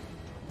here.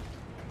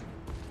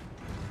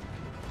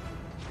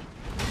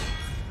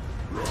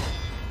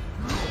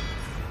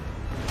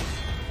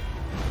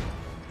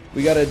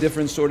 We got a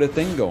different sort of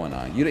thing going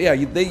on. You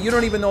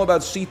don't even know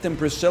about Seath and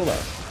Priscilla.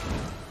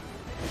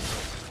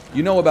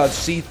 You know about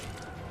Seath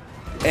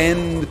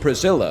and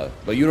Priscilla,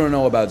 but you don't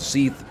know about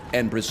Seath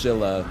and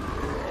Priscilla,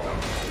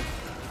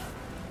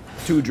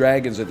 two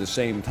dragons at the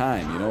same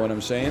time. You know what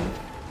I'm saying?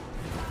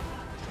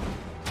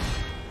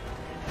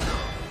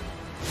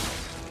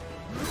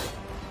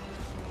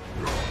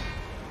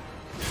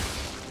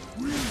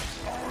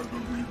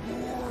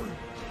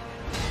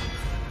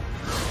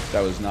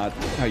 That was not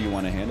how you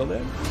want to handle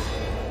that.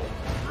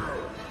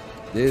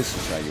 This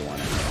is how you want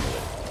to handle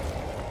it.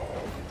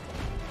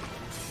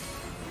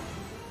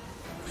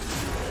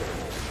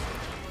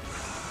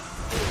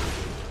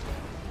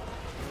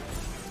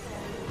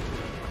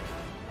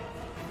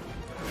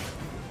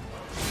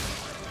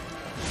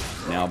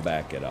 Now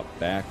back it up,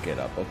 back it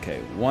up.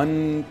 Okay,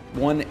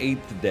 1/8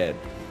 dead.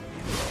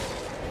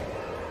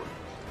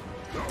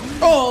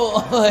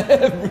 Oh,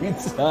 every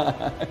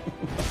time.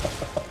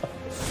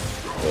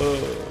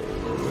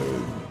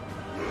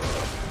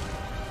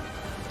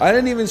 I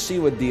didn't even see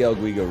what DL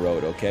Guiga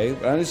wrote, okay?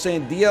 But I'm just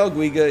saying, DL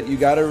Guiga, you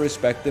gotta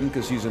respect him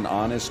because he's an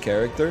honest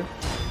character.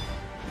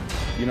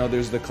 You know,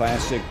 there's the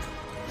classic,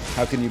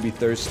 how can you be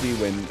thirsty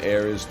when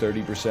air is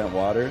 30%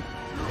 water?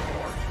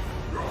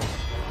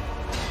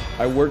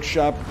 I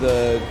workshopped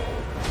the,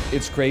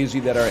 it's crazy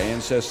that our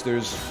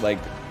ancestors, like,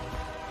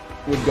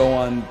 would go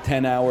on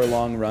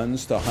 10-hour-long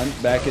runs to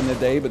hunt back in the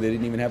day, but they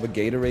didn't even have a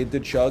Gatorade to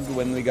chug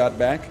when we got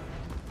back.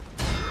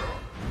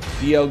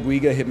 DL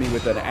Guiga hit me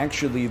with that.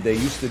 Actually, they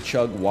used to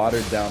chug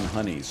watered-down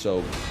honey,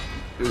 so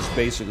it was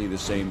basically the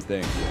same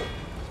thing.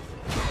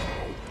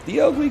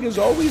 DL Guiga's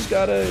always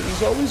got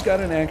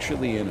an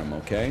actually in him,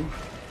 okay?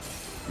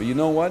 But you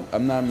know what?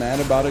 I'm not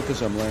mad about it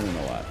because I'm learning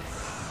a lot.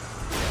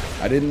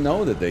 I didn't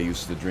know that they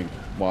used to drink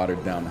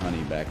watered-down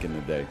honey back in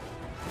the day.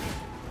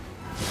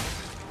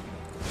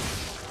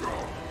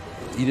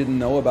 You didn't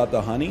know about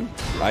the honey?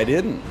 I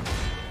didn't.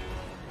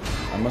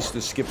 I must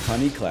have skipped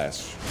honey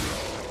class.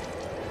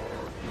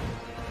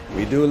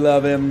 We do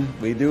love him.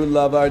 We do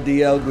love our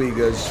DL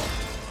Guigas.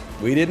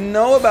 We didn't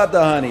know about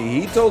the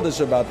honey. He told us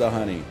about the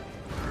honey.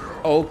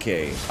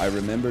 Okay, I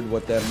remembered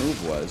what that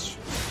move was.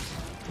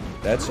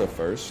 That's a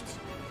first.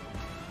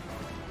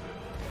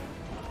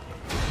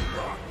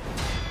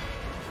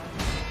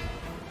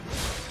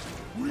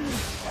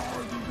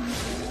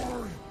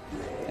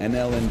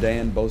 NL and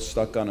Dan both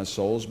stuck on a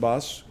Souls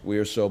boss. We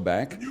are so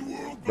back.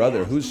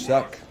 Brother, who's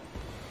stuck?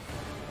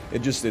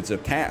 It's a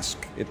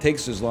task. It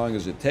takes as long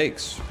as it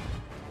takes.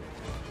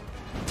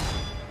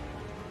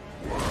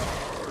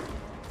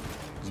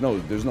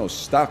 There's no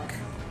stuck.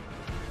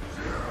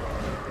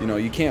 You know,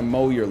 you can't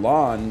mow your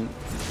lawn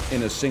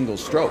in a single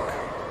stroke.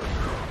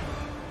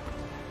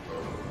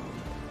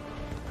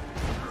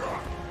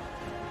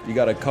 You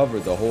gotta cover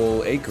the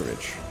whole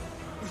acreage.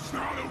 It's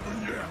not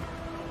over yet.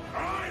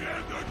 I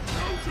am the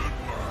chosen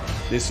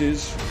one. This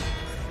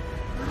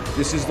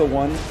is the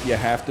one you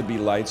have to be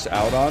lights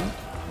out on.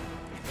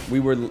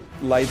 We were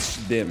lights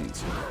dimmed.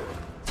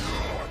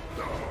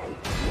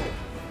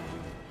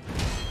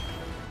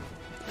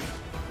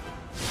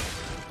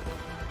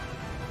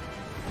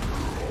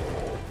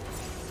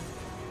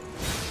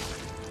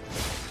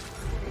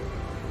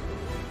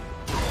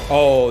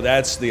 Oh,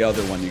 that's the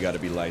other one you got to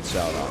be lights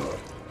out on.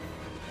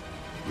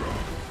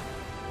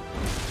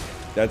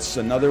 That's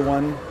another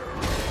one.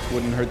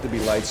 Wouldn't hurt to be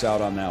lights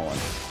out on that one.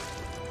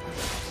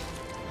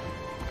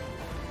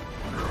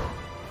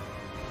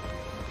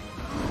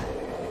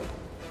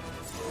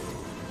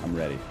 I'm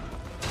ready.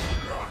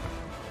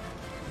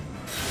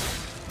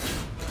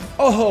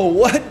 Oh,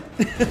 what?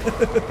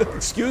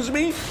 Excuse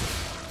me?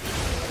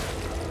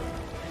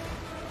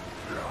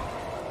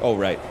 Oh,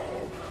 right.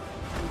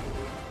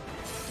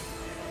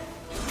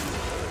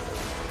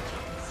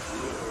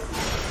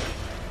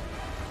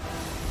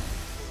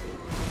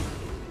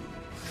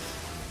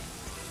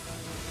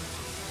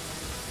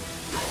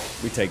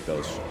 We take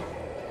those.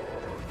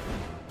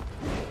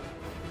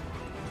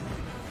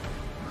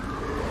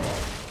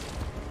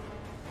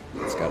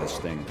 It's got a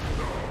sting.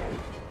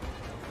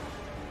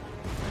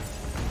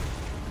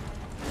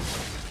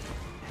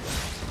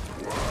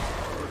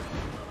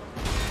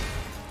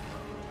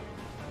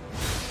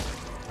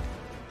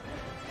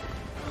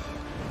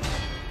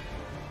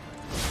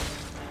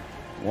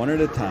 One at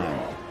a time.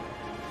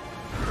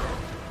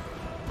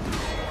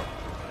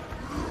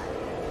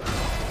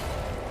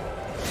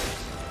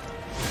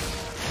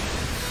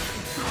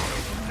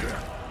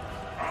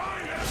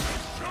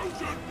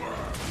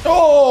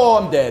 Oh,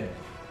 I'm dead.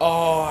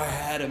 Oh, I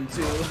had him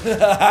too.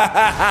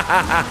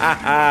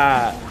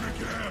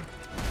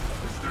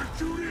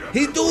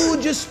 He,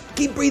 dude, just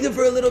keep breathing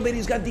for a little bit.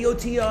 He's got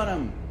DOT on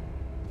him.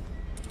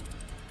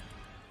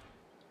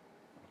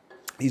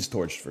 He's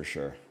torched for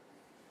sure.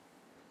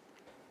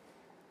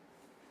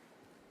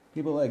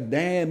 People are like,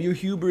 damn, you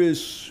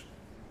hubris.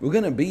 We're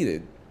gonna beat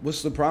it.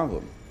 What's the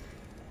problem?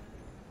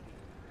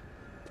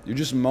 You're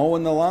just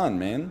mowing the lawn,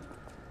 man.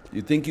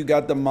 You think you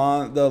got the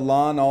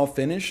lawn all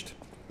finished?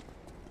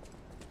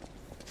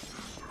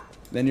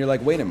 Then you're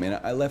like, wait a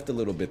minute, I left a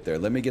little bit there.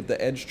 Let me get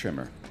the edge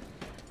trimmer.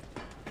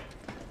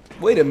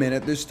 Wait a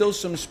minute, there's still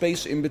some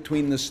space in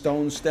between the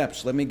stone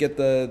steps. Let me get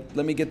the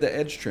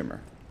edge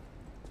trimmer.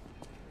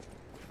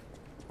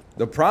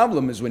 The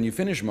problem is when you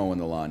finish mowing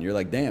the lawn, you're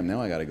like, damn, now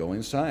I gotta go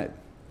inside.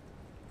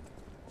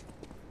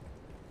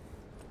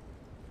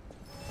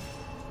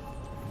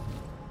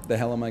 What the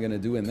hell am I gonna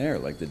do in there?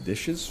 Like the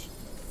dishes?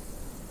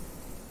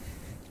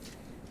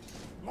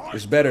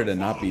 It's better to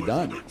not be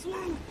done.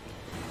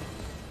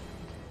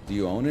 Do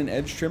you own an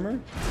edge trimmer?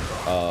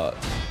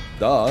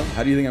 Duh.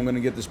 How do you think I'm gonna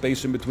get the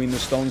space in between the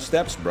stone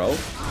steps, bro?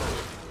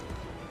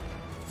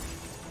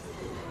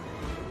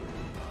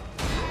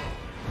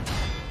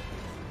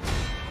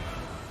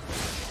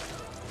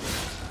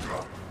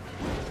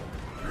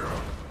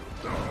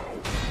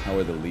 How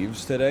are the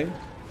leaves today?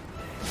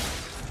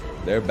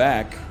 They're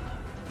back.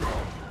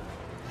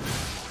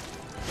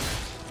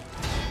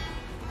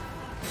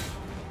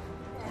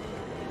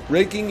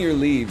 Raking your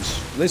leaves.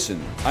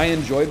 Listen, I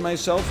enjoyed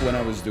myself when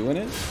I was doing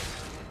it,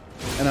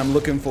 and I'm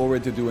looking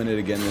forward to doing it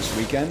again this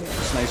weekend.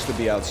 It's nice to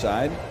be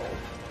outside,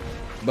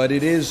 but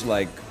it is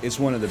like, it's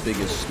one of the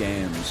biggest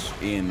scams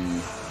in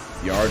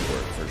yard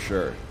work for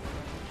sure.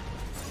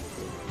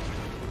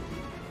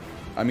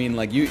 I mean,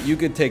 like, you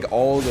could take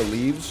all the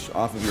leaves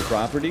off of your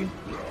property,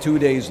 2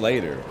 days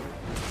later,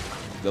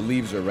 the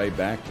leaves are right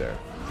back there.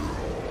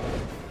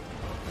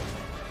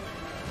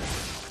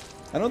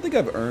 I don't think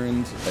I've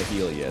earned a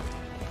heal yet.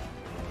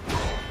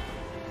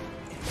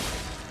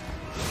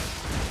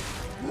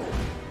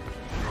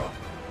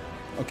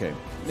 Okay,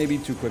 maybe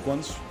 2 quick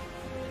ones.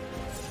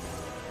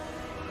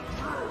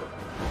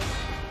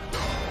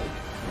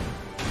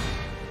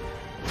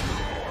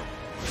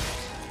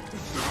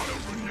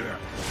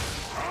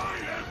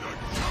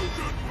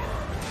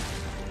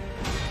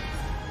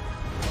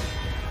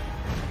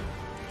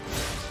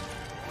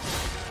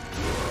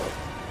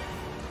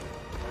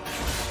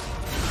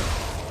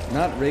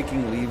 Not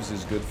raking leaves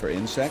is good for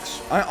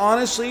insects. I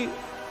honestly,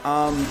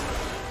 I'm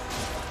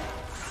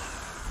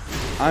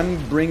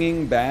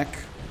bringing back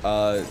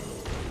a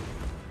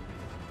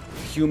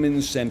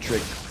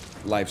human-centric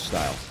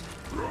lifestyle.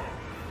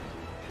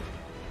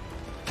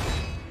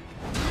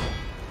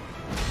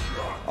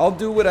 I'll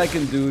do what I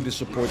can do to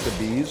support the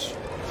bees.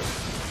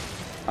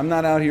 I'm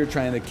not out here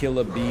trying to kill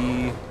a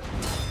bee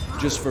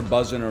just for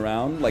buzzing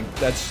around. Like,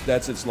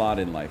 that's its lot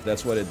in life.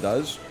 That's what it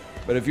does.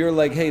 But if you're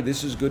like, hey,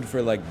 this is good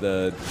for like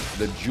the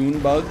June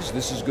bugs,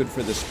 this is good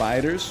for the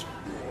spiders.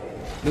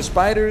 The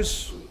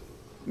spiders,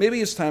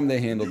 maybe it's time they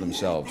handle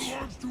themselves,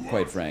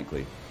 quite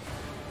frankly.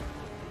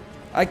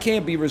 I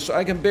can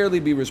barely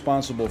be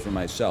responsible for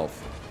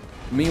myself.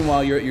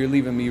 Meanwhile, you're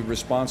leaving me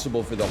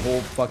responsible for the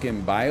whole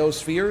fucking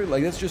biosphere?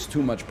 Like, that's just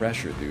too much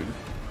pressure, dude.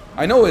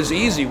 I know it's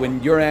easy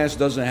when your ass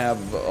doesn't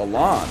have a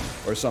lawn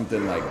or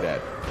something like that.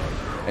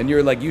 And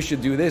you're like, you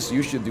should do this,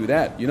 you should do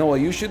that. You know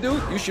what you should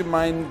do? You should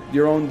mind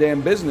your own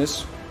damn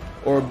business.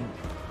 Or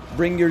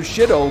bring your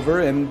shit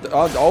over and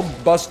I'll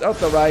bust out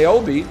the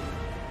Ryobi.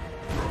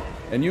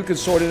 And you can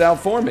sort it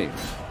out for me.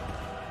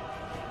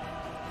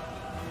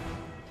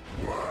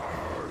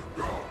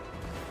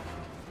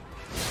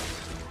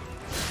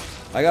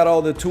 I got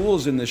all the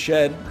tools in the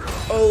shed.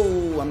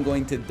 Oh, I'm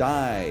going to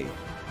die.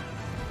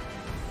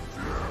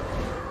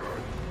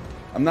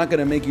 I'm not going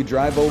to make you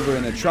drive over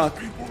in a truck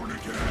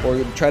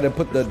or try to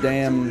put the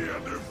damn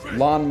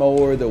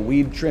lawnmower, the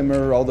weed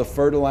trimmer, all the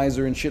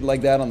fertilizer and shit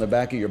like that on the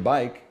back of your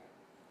bike.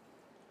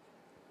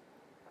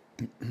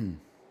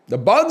 The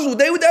bugs,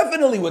 they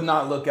definitely would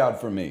not look out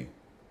for me.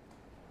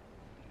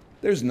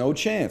 There's no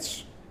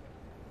chance.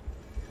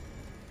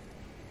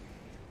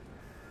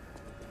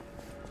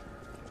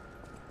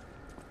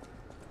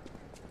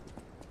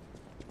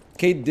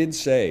 Kate did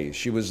say,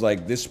 she was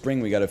like, this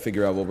spring we got to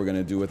figure out what we're going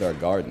to do with our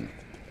garden.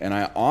 And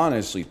I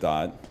honestly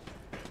thought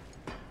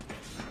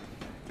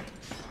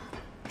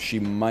she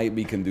might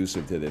be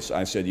conducive to this.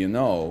 I said, you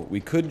know,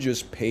 we could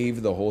just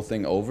pave the whole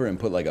thing over and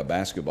put like a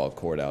basketball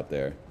court out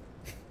there.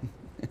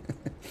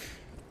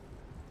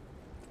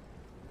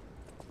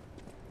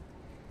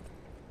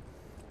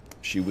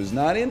 She was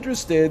not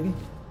interested.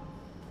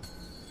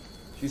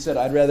 She said,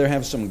 I'd rather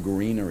have some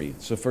greenery.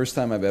 It's the first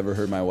time I've ever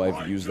heard my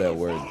wife use that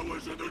word.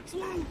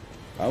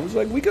 I was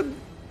like, we could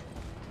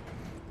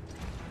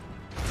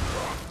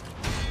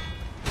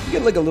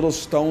get like a little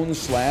stone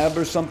slab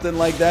or something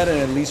like that and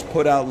at least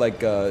put out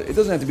like a, it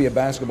doesn't have to be a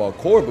basketball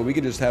court, but we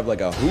could just have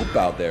like a hoop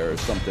out there or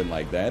something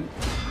like that.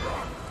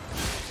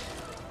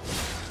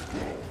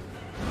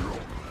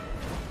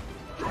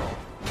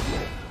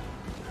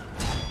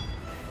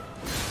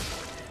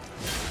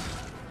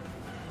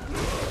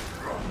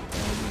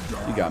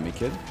 You got me,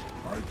 kid.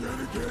 I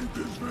dedicate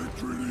this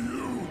victory to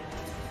you.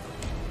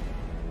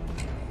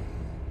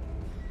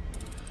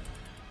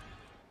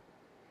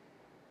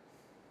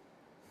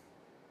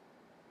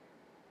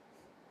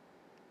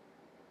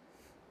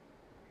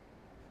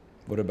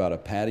 What about a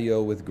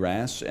patio with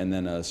grass and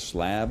then a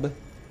slab?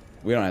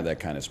 We don't have that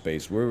kind of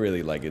space. We're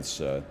really like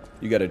it's,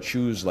 you gotta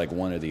choose like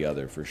one or the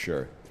other for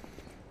sure.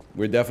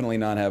 We're definitely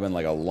not having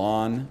like a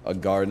lawn, a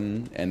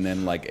garden, and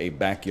then like a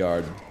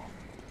backyard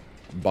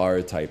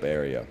bar type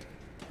area.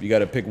 You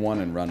gotta pick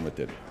one and run with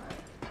it.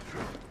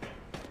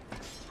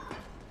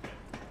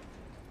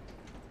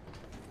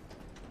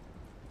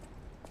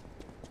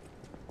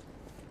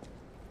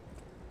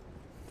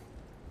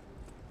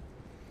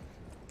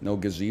 No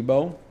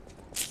gazebo?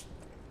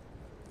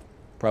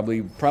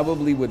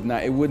 Probably would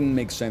not. It wouldn't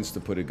make sense to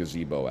put a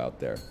gazebo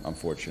out there,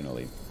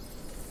 unfortunately.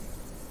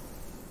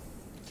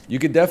 You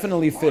could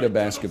definitely fit a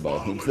basketball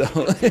hoop,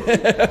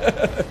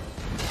 though.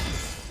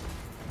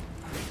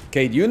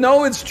 Kate, you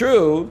know it's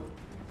true.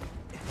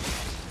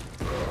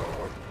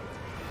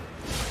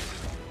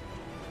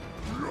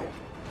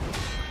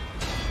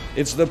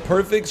 It's the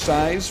perfect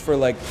size for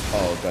like...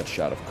 Oh, got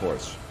shot, of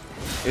course.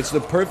 It's the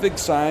perfect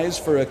size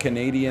for a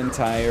Canadian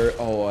Tire...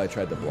 Oh, I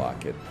tried to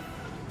block it.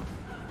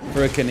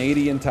 For a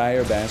Canadian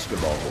Tire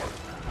basketball.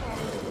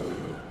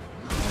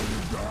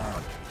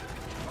 God,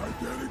 I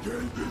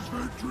dedicate this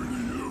victory to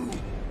you.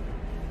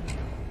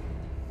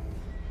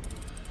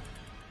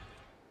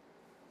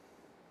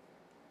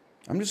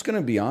 I'm just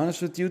gonna be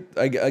honest with you.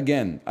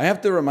 Again, I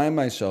have to remind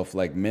myself,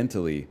 like,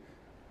 mentally,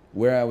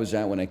 where I was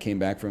at when I came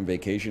back from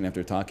vacation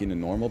after talking to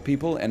normal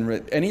people.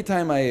 And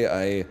anytime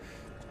I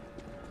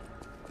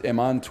am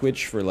on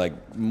Twitch for like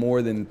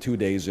more than 2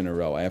 days in a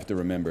row, I have to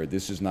remember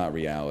this is not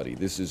reality.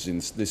 This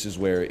is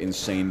where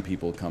insane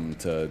people come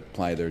to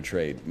ply their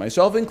trade,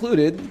 myself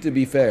included. To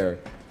be fair,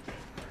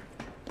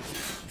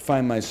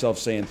 find myself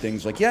saying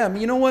things like, "Yeah,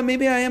 you know what?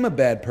 Maybe I am a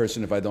bad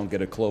person if I don't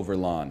get a clover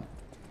lawn."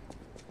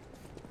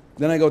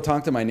 Then I go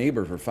talk to my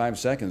neighbor for 5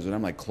 seconds, and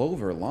I'm like,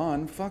 "Clover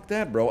lawn? Fuck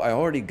that, bro! I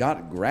already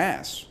got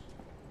grass.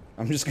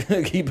 I'm just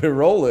gonna keep it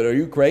rolling. Are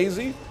you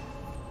crazy?"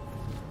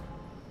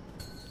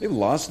 They've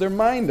lost their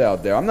mind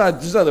out there.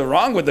 There's nothing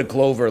wrong with the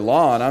clover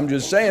lawn. I'm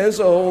just saying it's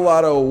a whole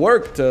lot of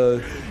work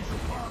to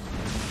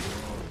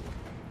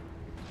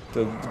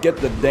get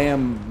the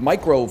damn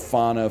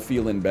microfauna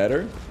feeling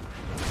better.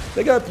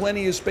 They got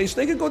plenty of space.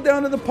 They could go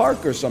down to the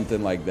park or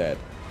something like that.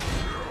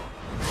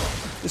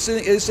 This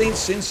ain't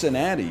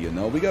Cincinnati, you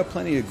know. We got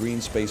plenty of green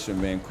space in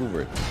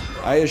Vancouver.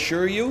 I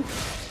assure you,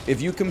 if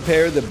you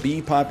compare the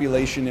bee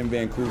population in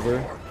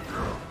Vancouver...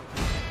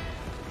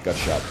 Got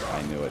shot.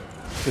 I knew it.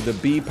 To the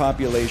bee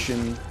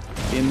population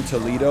in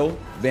Toledo,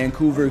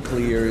 Vancouver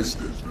clears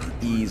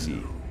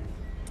easy.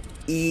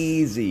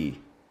 Easy.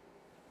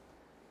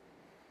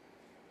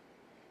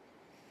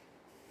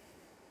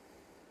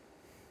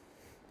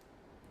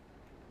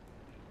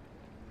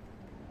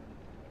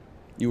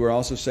 You were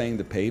also saying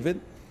to pave it?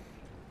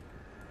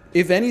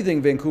 If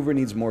anything, Vancouver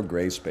needs more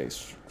gray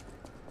space.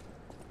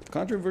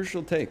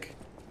 Controversial take.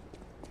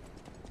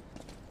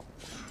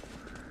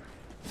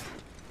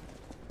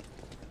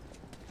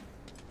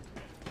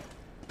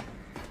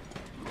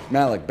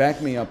 Malik,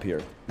 back me up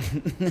here.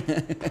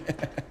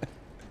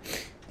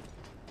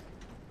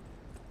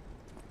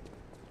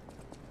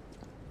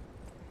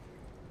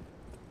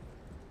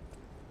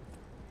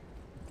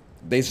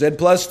 They said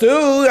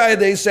 +2.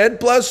 They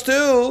said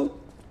 +2.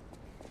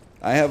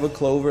 I have a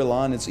clover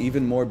lawn. It's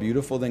even more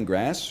beautiful than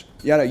grass.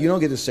 Yeah, you don't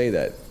get to say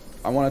that.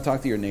 I want to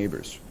talk to your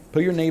neighbors.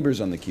 Put your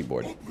neighbors on the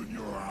keyboard. Open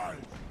your eyes.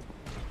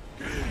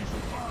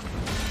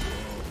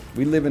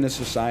 We live in a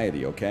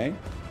society, okay?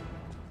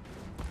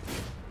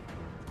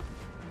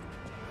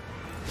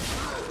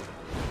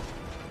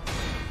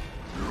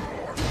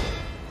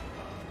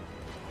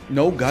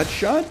 No gut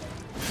shot?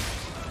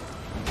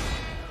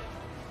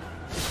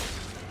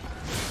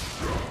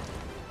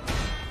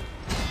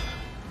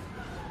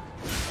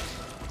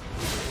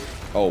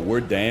 Oh, we're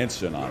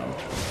dancing on him.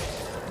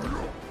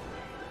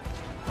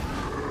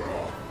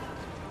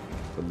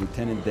 But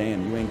Lieutenant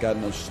Dan, you ain't got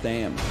no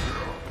stam.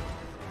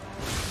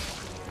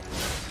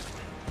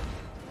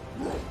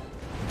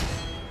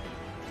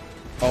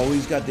 Oh,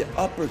 he's got the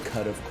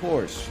uppercut, of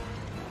course.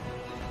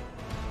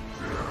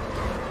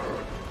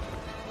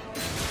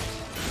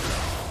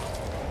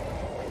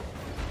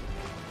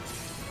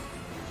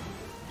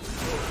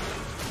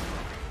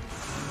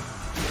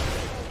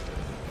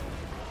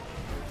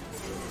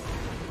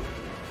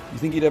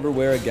 Think he'd ever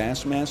wear a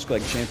gas mask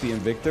like Champion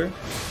Victor?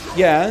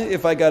 Yeah,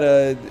 if I got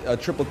a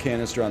triple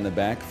canister on the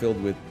back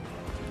filled with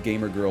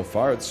gamer girl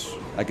farts,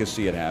 I could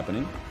see it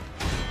happening.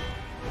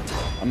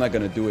 I'm not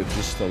gonna do it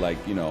just to, like,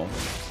 you know,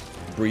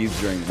 breathe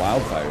during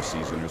wildfire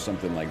season or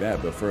something like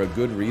that, but for a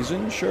good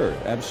reason, sure,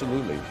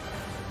 absolutely.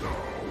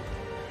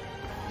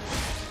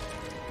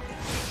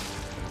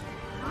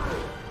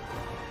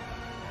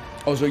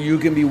 Oh, so you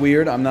can be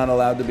weird? I'm not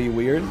allowed to be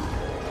weird?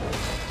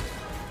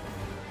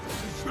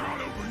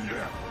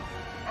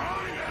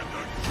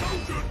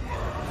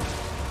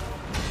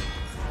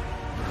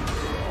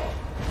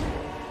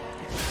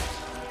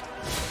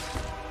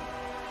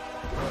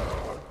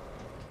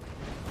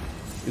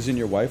 Isn't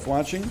your wife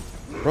watching?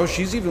 Bro,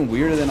 she's even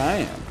weirder than I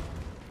am.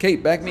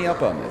 Kate, back me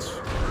up on this.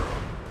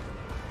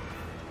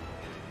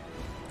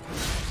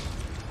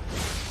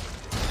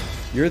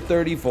 You're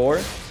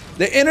 34?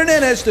 The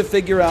internet has to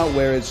figure out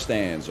where it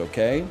stands,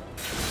 okay?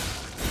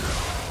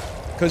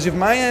 Because if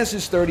my ass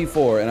is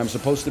 34 and I'm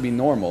supposed to be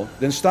normal,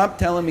 then stop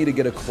telling me to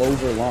get a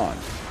clover lawn.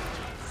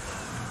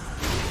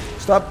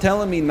 Stop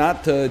telling me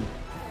not to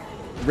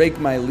rake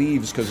my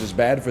leaves because it's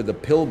bad for the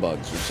pill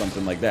bugs or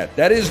something like that.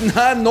 That is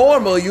not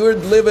normal. You're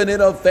living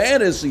in a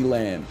fantasy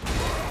land.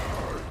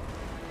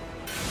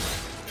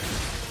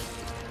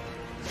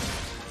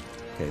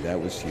 Okay, that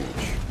was huge.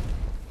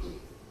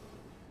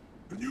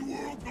 The new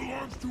world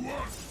belongs to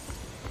us.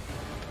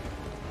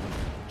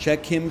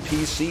 Check him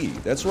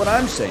PC. That's what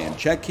I'm saying.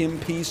 Check him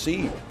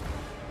PC.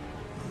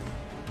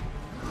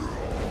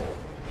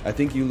 I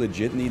think you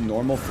legit need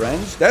normal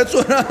friends. That's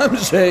what I'm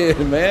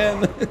saying,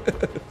 man.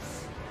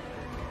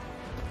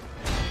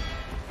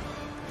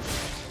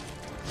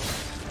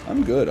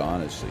 I'm good,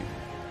 honestly.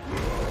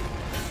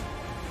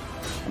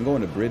 I'm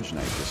going to bridge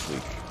night this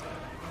week.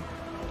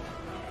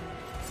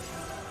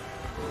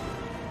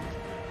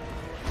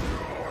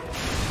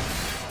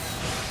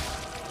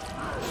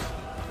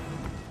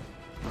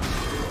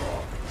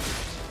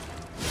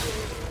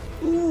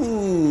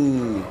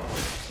 Ooh.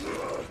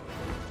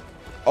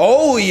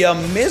 Oh, you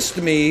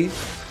missed me.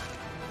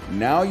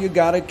 Now you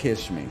gotta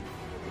kiss me.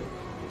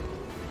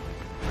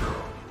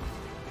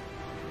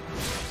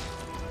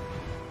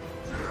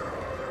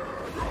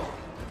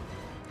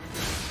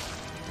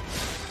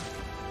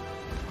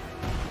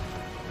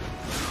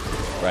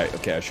 Right,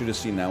 okay, I should have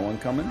seen that one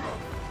coming.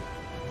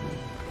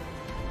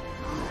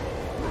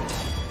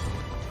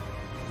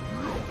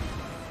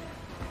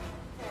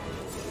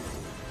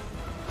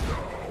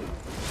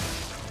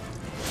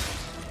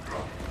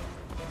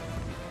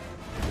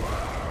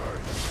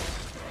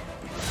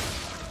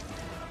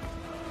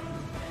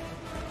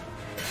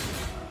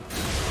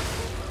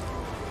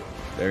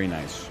 Very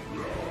nice.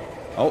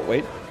 Oh,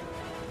 wait.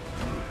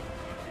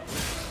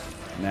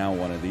 Now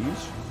one of these.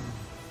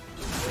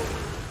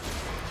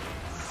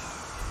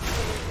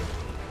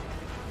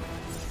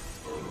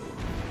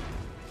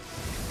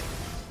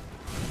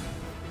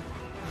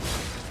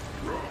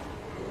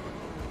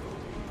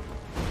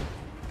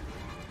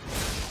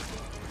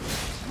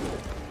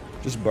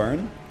 Just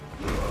burn.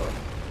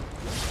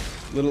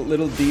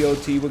 Little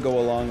DOT would go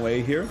a long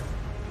way here.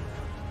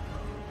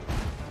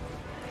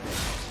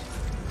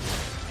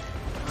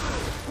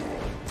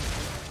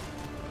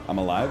 I'm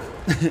alive.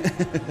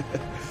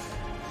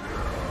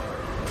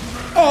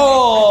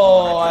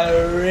 Oh, I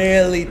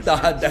really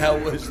thought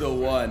that was the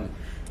one.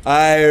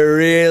 I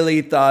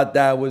really thought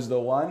that was the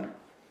one.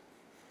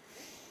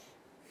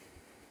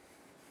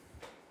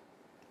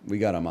 We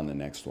got him on the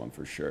next one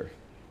for sure.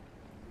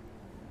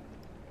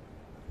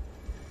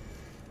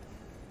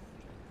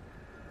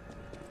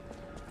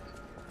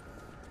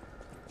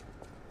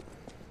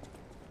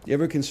 You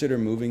ever consider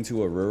moving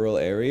to a rural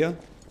area?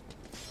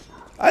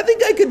 I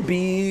think I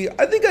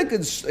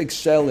could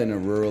excel in a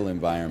rural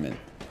environment.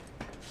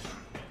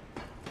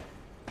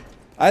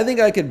 I think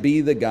I could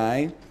be the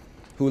guy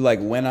who, like,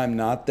 when I'm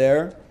not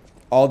there,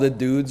 all the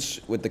dudes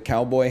with the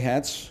cowboy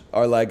hats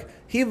are like,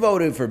 he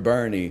voted for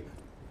Bernie.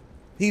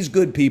 He's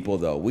good people,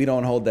 though. We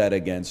don't hold that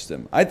against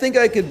him. I think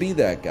I could be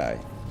that guy.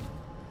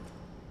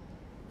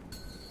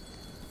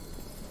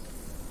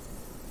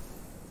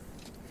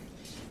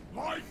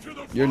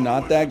 You're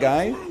not that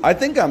guy? I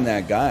think I'm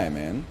that guy,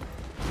 man.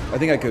 I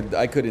think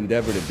I could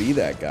endeavor to be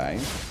that guy.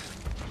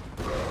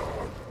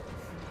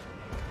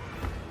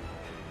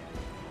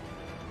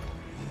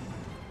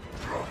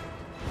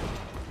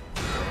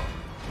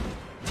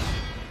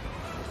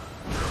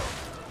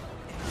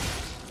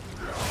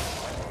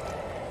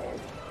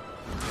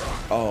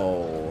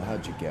 Oh,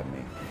 how'd you get me?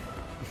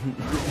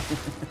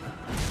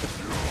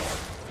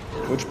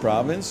 Which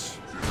province?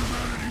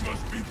 Humanity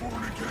must be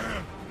born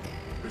again.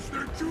 Is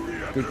there duty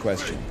at Good their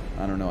question.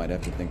 I don't know. I'd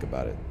have to think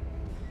about it.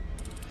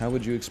 How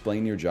would you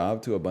explain your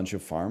job to a bunch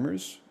of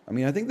farmers? I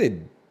mean, I think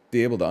they'd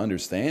be able to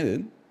understand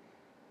it.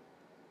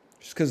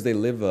 Just because they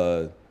live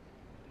a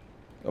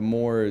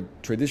more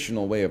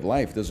traditional way of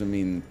life doesn't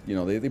mean, you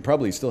know, they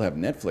probably still have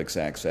Netflix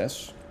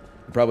access.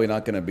 They're probably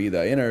not going to be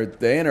the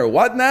inner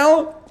what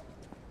now?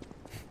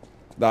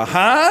 The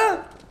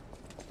huh?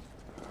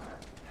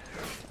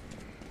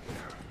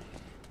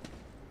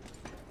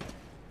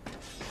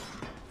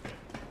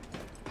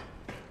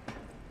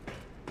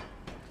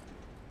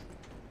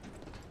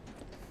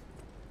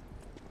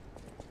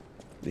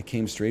 They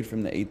came straight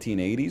from the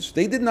 1880s?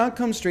 They did not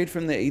come straight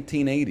from the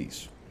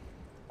 1880s.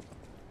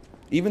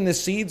 Even the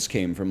seeds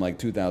came from like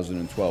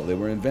 2012. They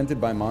were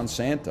invented by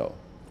Monsanto.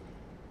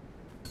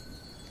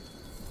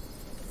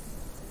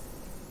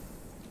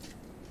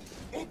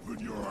 Open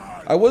your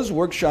eyes. I was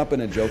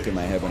workshopping a joke in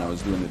my head when I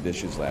was doing the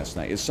dishes last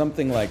night. It's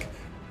something like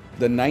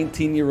the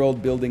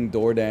 19-year-old building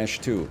DoorDash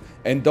 2.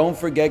 And don't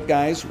forget,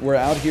 guys, we're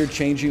out here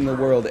changing the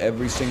world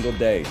every single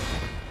day.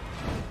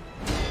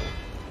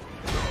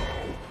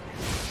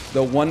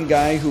 The one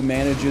guy who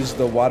manages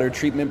the water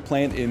treatment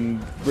plant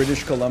in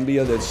British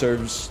Columbia that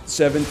serves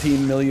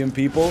 17 million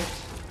people.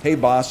 Hey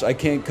boss, I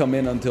can't come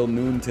in until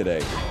noon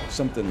today.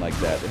 Something like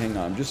that. Hang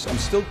on, I'm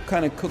still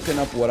kind of cooking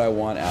up what I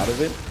want out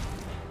of it.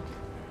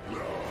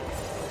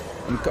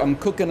 I'm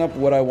cooking up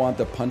what I want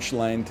the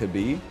punchline to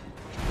be.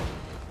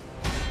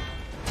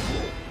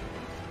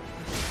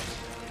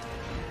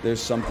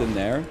 There's something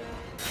there.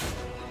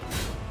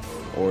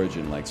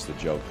 Origin likes the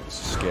joke.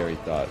 It's a scary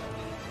thought.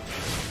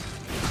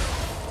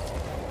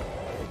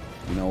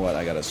 You know what?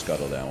 I gotta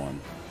scuttle that one.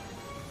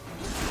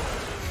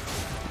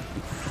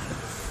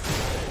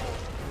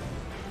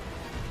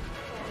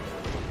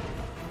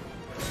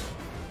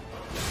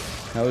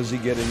 How is he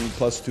getting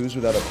 +2s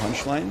without a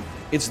punchline?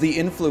 It's the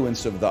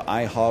influence of the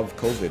I have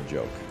COVID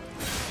joke.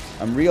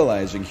 I'm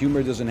realizing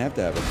humor doesn't have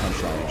to have a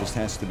punchline. It just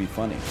has to be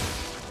funny.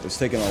 It's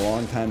taken a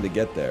long time to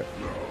get there.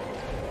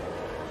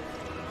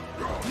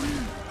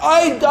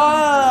 I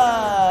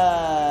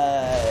died!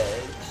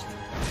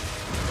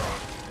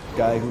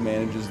 Guy who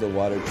manages the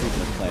water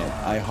treatment plant.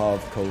 I have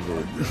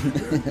COVID.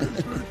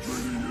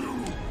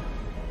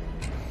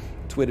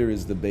 Twitter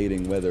is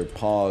debating whether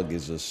POG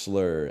is a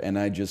slur, and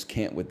I just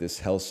can't with this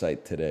hell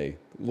site today.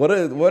 What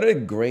a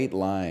great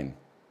line.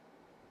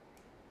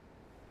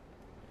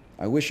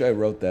 I wish I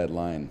wrote that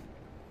line.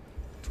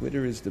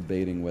 Twitter is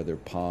debating whether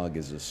POG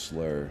is a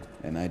slur,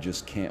 and I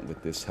just can't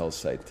with this hell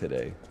site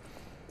today.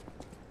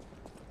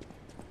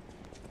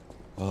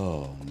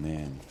 Oh,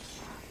 man.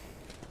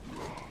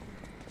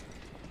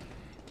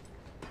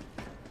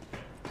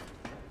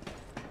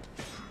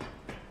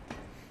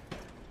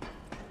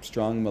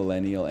 Strong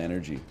millennial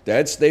energy.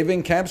 They've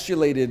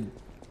encapsulated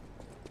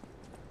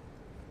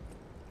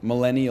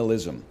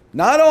millennialism.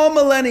 Not all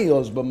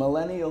millennials, but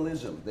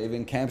millennialism. They've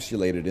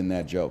encapsulated in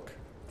that joke.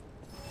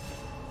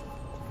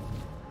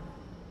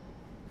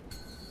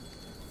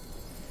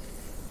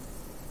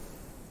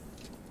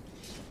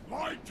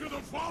 Light to the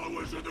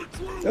followers of the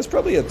truth. That's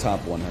probably a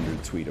top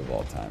 100 tweet of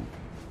all time.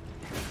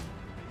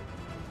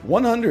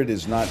 100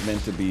 is not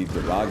meant to be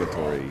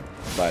derogatory,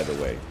 by the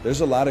way.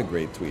 There's a lot of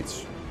great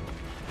tweets.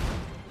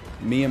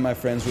 Me and my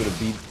friends would have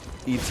beat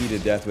E.T. to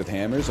death with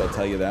hammers, I'll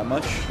tell you that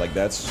much. Like,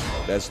 that's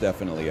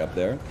definitely up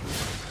there.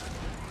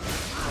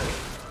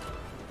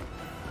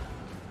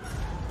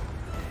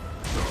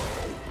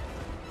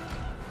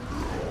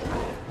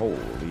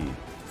 Holy.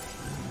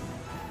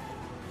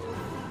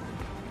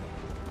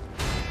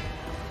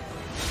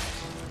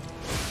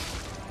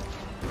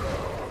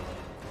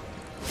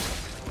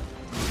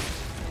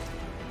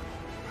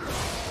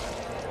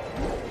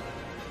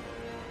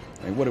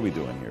 Hey, what are we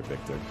doing here,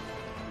 Victor?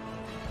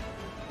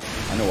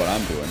 I know what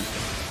I'm doing.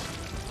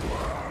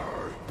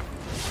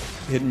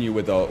 Hitting you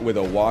with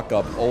a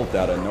walk-up ult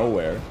out of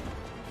nowhere.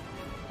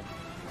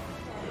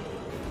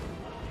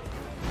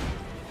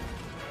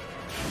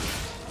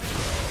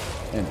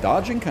 And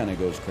dodging kind of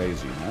goes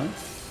crazy, huh?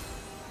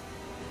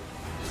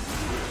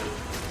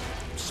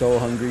 So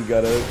hungry,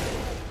 gotta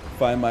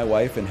find my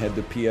wife and head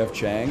to PF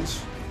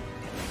Chang's.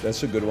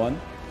 That's a good one.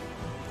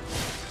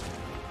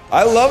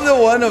 I love the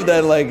one of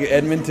that, like,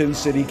 Edmonton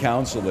city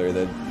councilor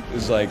that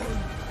is like,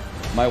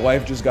 my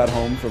wife just got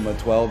home from a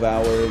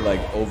 12-hour,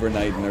 like,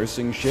 overnight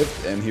nursing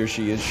shift, and here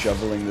she is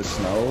shoveling the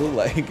snow.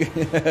 Like,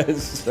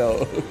 it's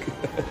so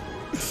good.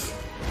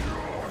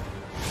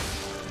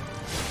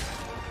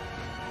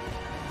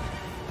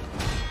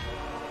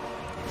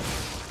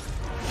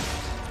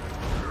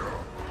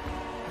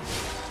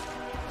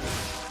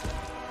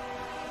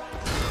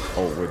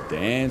 Oh, we're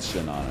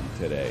dancing on him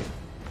today.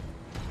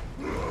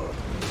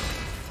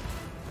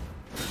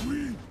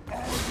 We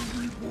are the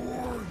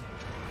reborn.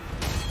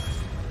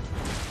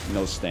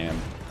 No stam.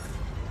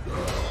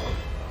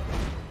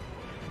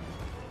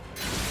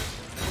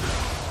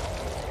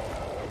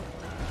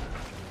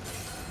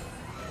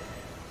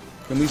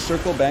 Can we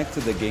circle back to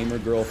the gamer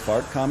girl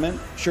fart comment?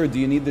 Sure, do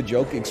you need the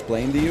joke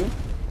explained to you?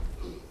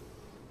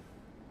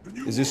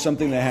 Is this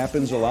something that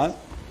happens a lot?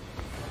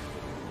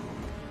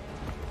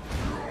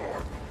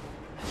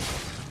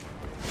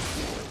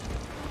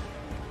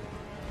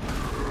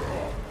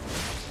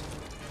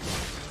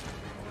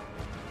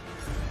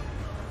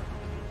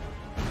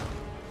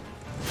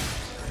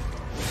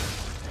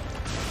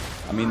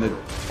 I mean,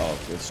 oh,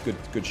 it's good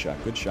shot,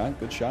 good shot,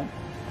 good shot.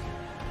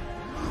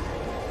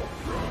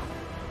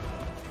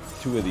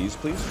 2 of these,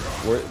 please.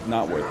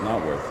 Not worth.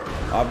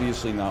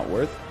 Obviously not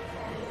worth.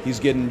 He's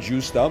getting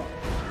juiced up.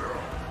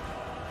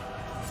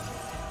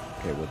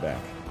 Okay, we're back.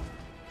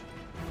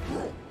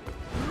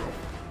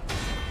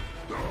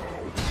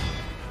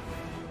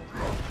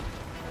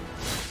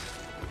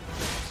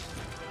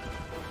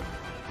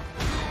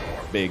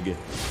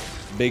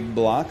 Big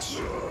blocks.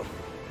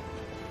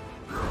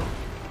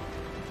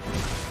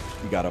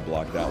 You gotta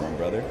block that one,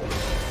 brother.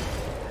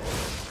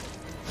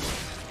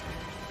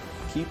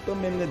 Keep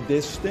him in the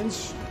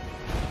distance.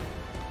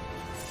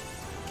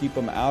 Keep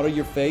him out of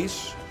your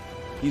face.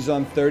 He's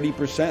on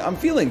 30%. I'm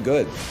feeling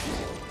good.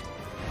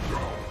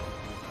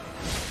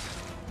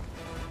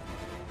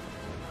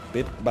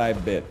 Bit by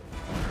bit.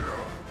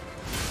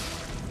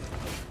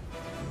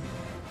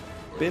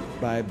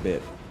 bit by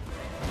bit.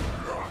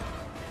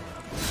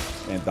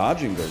 And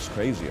dodging goes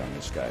crazy on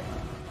this guy.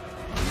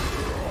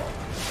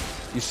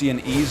 You see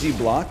an easy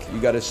block,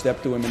 you gotta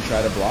step to him and try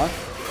to block.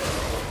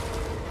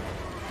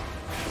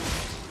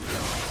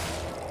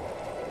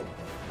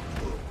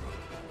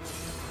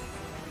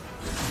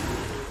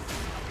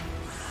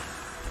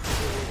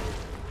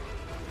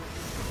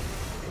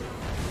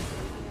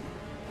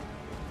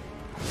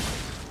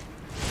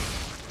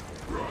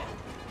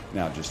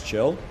 Now just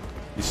chill.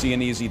 You see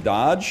an easy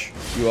dodge,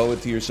 you owe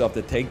it to yourself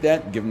to take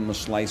that, give him a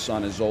slice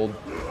on his old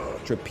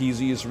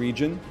trapezius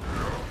region.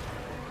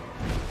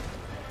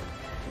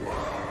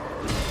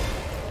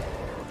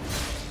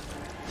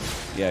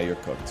 Yeah, you're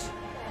cooked.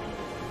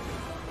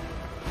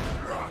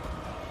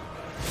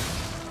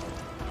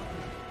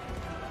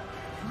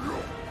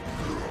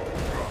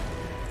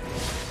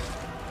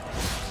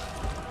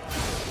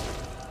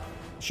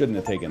 Shouldn't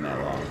have taken that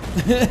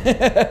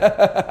long.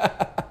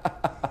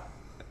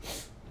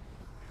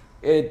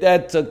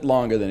 That took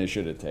longer than it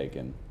should have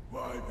taken.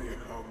 Why be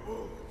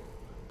humble?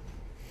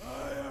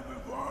 I am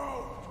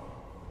involved.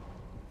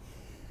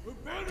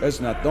 That's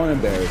not, don't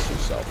embarrass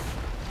yourself.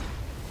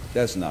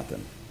 That's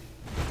nothing.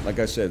 Like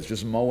I said, it's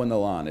just mowing the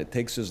lawn. It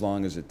takes as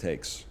long as it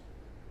takes.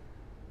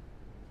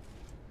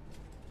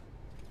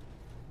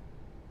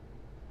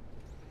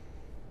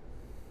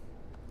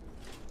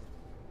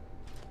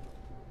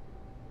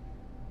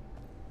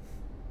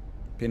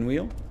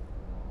 Pinwheel?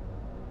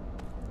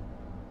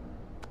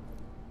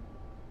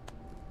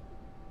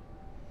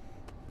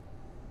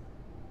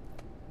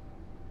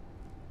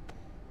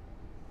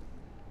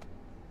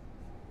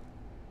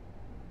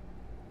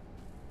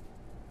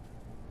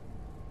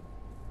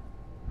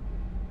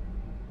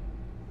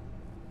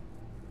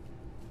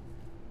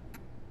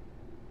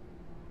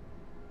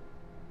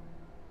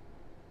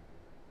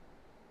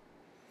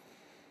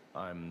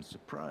 I'm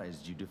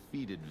surprised you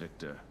defeated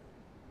Victor.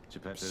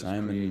 Geppetto's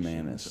Simon creations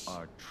Manus.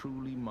 are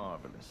truly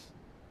marvelous.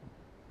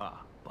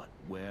 Ah, but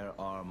where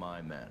are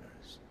my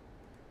manners?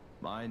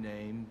 My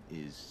name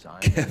is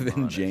Simon Kevin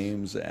Manus,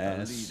 James a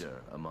ass.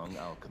 leader among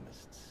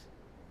alchemists.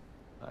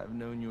 I've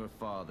known your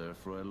father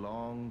for a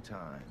long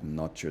time. I'm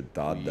not your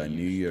dad, We I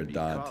knew used your to be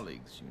dad.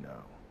 colleagues, you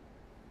know.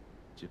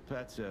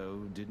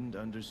 Geppetto didn't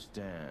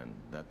understand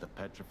that the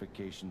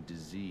petrification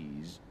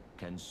disease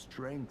can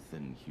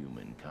strengthen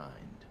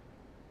humankind.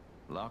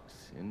 Locked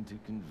into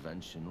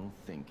conventional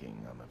thinking,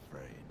 I'm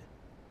afraid.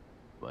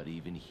 But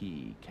even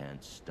he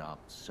can't stop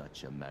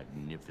such a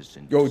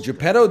magnificent... Yo,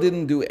 Geppetto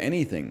didn't do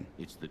anything.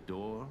 It's the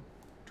door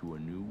to a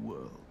new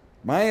world.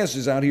 My ass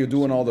is out here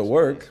doing all the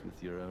work.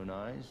 With your own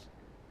eyes?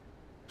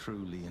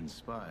 Truly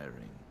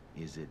inspiring,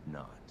 is it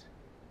not?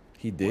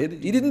 He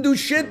did? He didn't do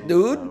shit,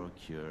 dude. Our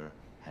cure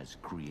has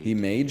created He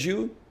made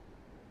you?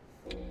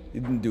 He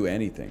didn't do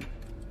anything.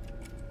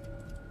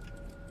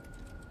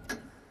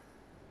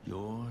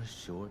 You're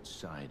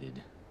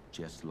short-sighted,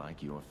 just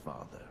like your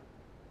father.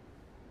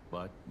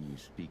 But you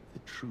speak the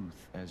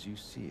truth as you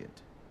see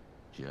it,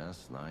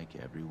 just like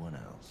everyone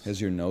else.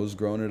 Has your nose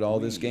grown at all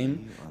this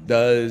game?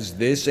 Does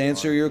this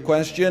answer your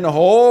question?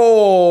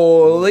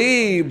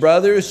 Holy,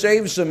 brother,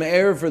 save some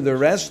air for the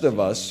rest of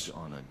us.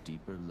 On a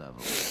deeper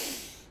level.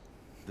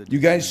 You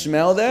guys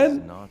smell that?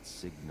 Does not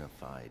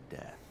signify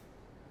death.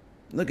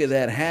 Look at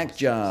that hack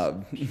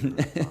job.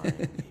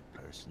 Purifying a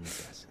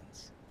person's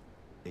essence.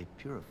 A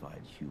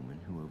purified human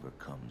who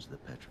overcomes the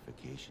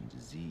petrification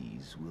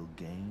disease will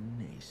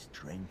gain a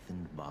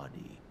strengthened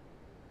body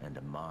and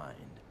a mind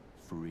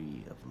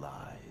free of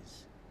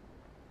lies.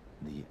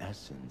 The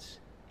essence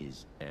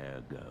is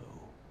ergo.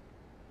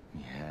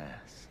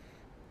 Yes,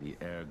 the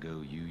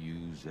ergo you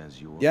use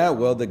as your... Yeah,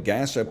 well, the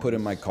gas I put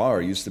in my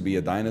car used to be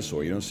a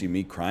dinosaur. You don't see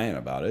me crying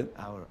about it.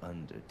 Our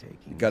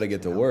undertaking Gotta is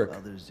get to help work.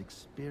 Others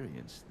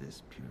experience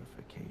this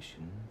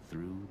purification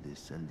through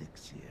this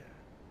elixir.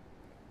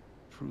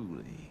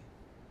 Truly,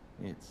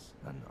 it's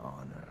an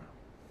honor.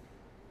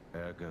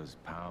 Ergo's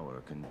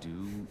power can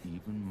do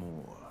even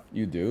more.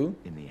 You do?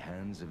 In the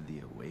hands of the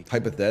awakened,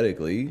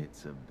 Hypothetically,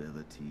 its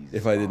abilities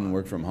if I didn't are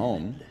work from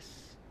home. limitless.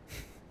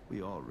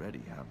 We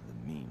already have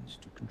the means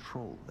to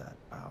control that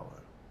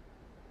power.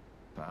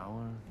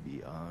 Power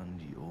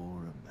beyond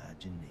your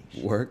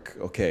imagination. Work?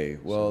 Okay,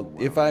 well,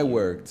 So if while I you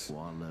worked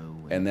wallow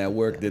and in that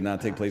work did not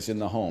pathetic take place in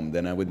the past, home,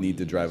 then I would need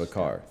to drive a we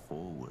car. step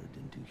forward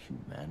into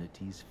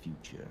humanity's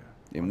future.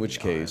 In on which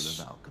the Isle of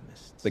case,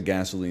 Alchemists. the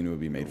gasoline would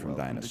be made You're from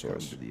welcome to come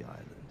dinosaurs. to the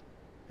island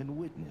and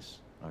witness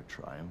our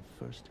triumph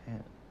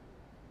firsthand.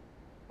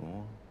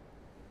 Or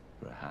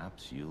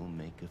perhaps you'll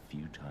make a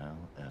futile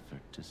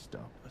effort to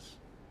stop us.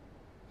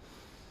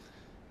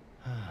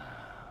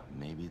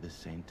 Maybe the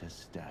Saintess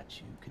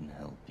statue can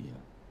help you.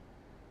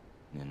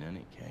 In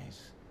any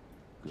case,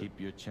 keep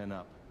your chin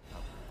up.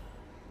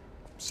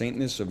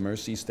 Saintness of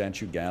Mercy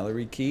Statue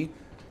Gallery key.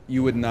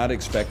 You would not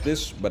expect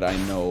this, but I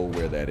know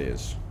where that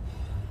is.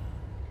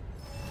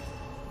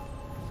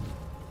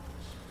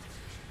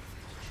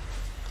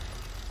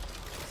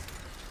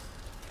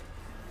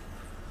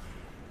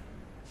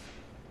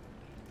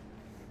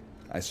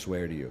 I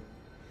swear to you.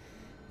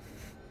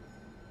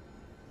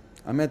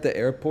 I'm at the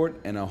airport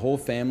and a whole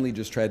family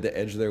just tried to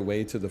edge their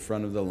way to the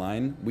front of the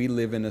line. We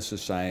live in a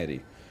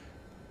society.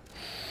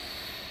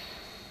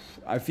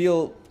 I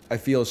feel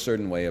a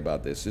certain way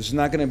about this. This is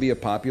not going to be a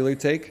popular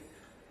take.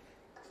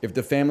 If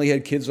the family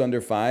had kids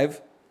under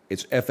 5,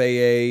 it's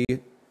FAA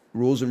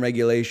rules and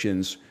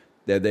regulations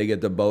that they get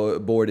the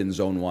board in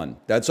zone 1.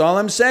 That's all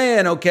I'm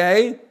saying,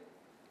 okay?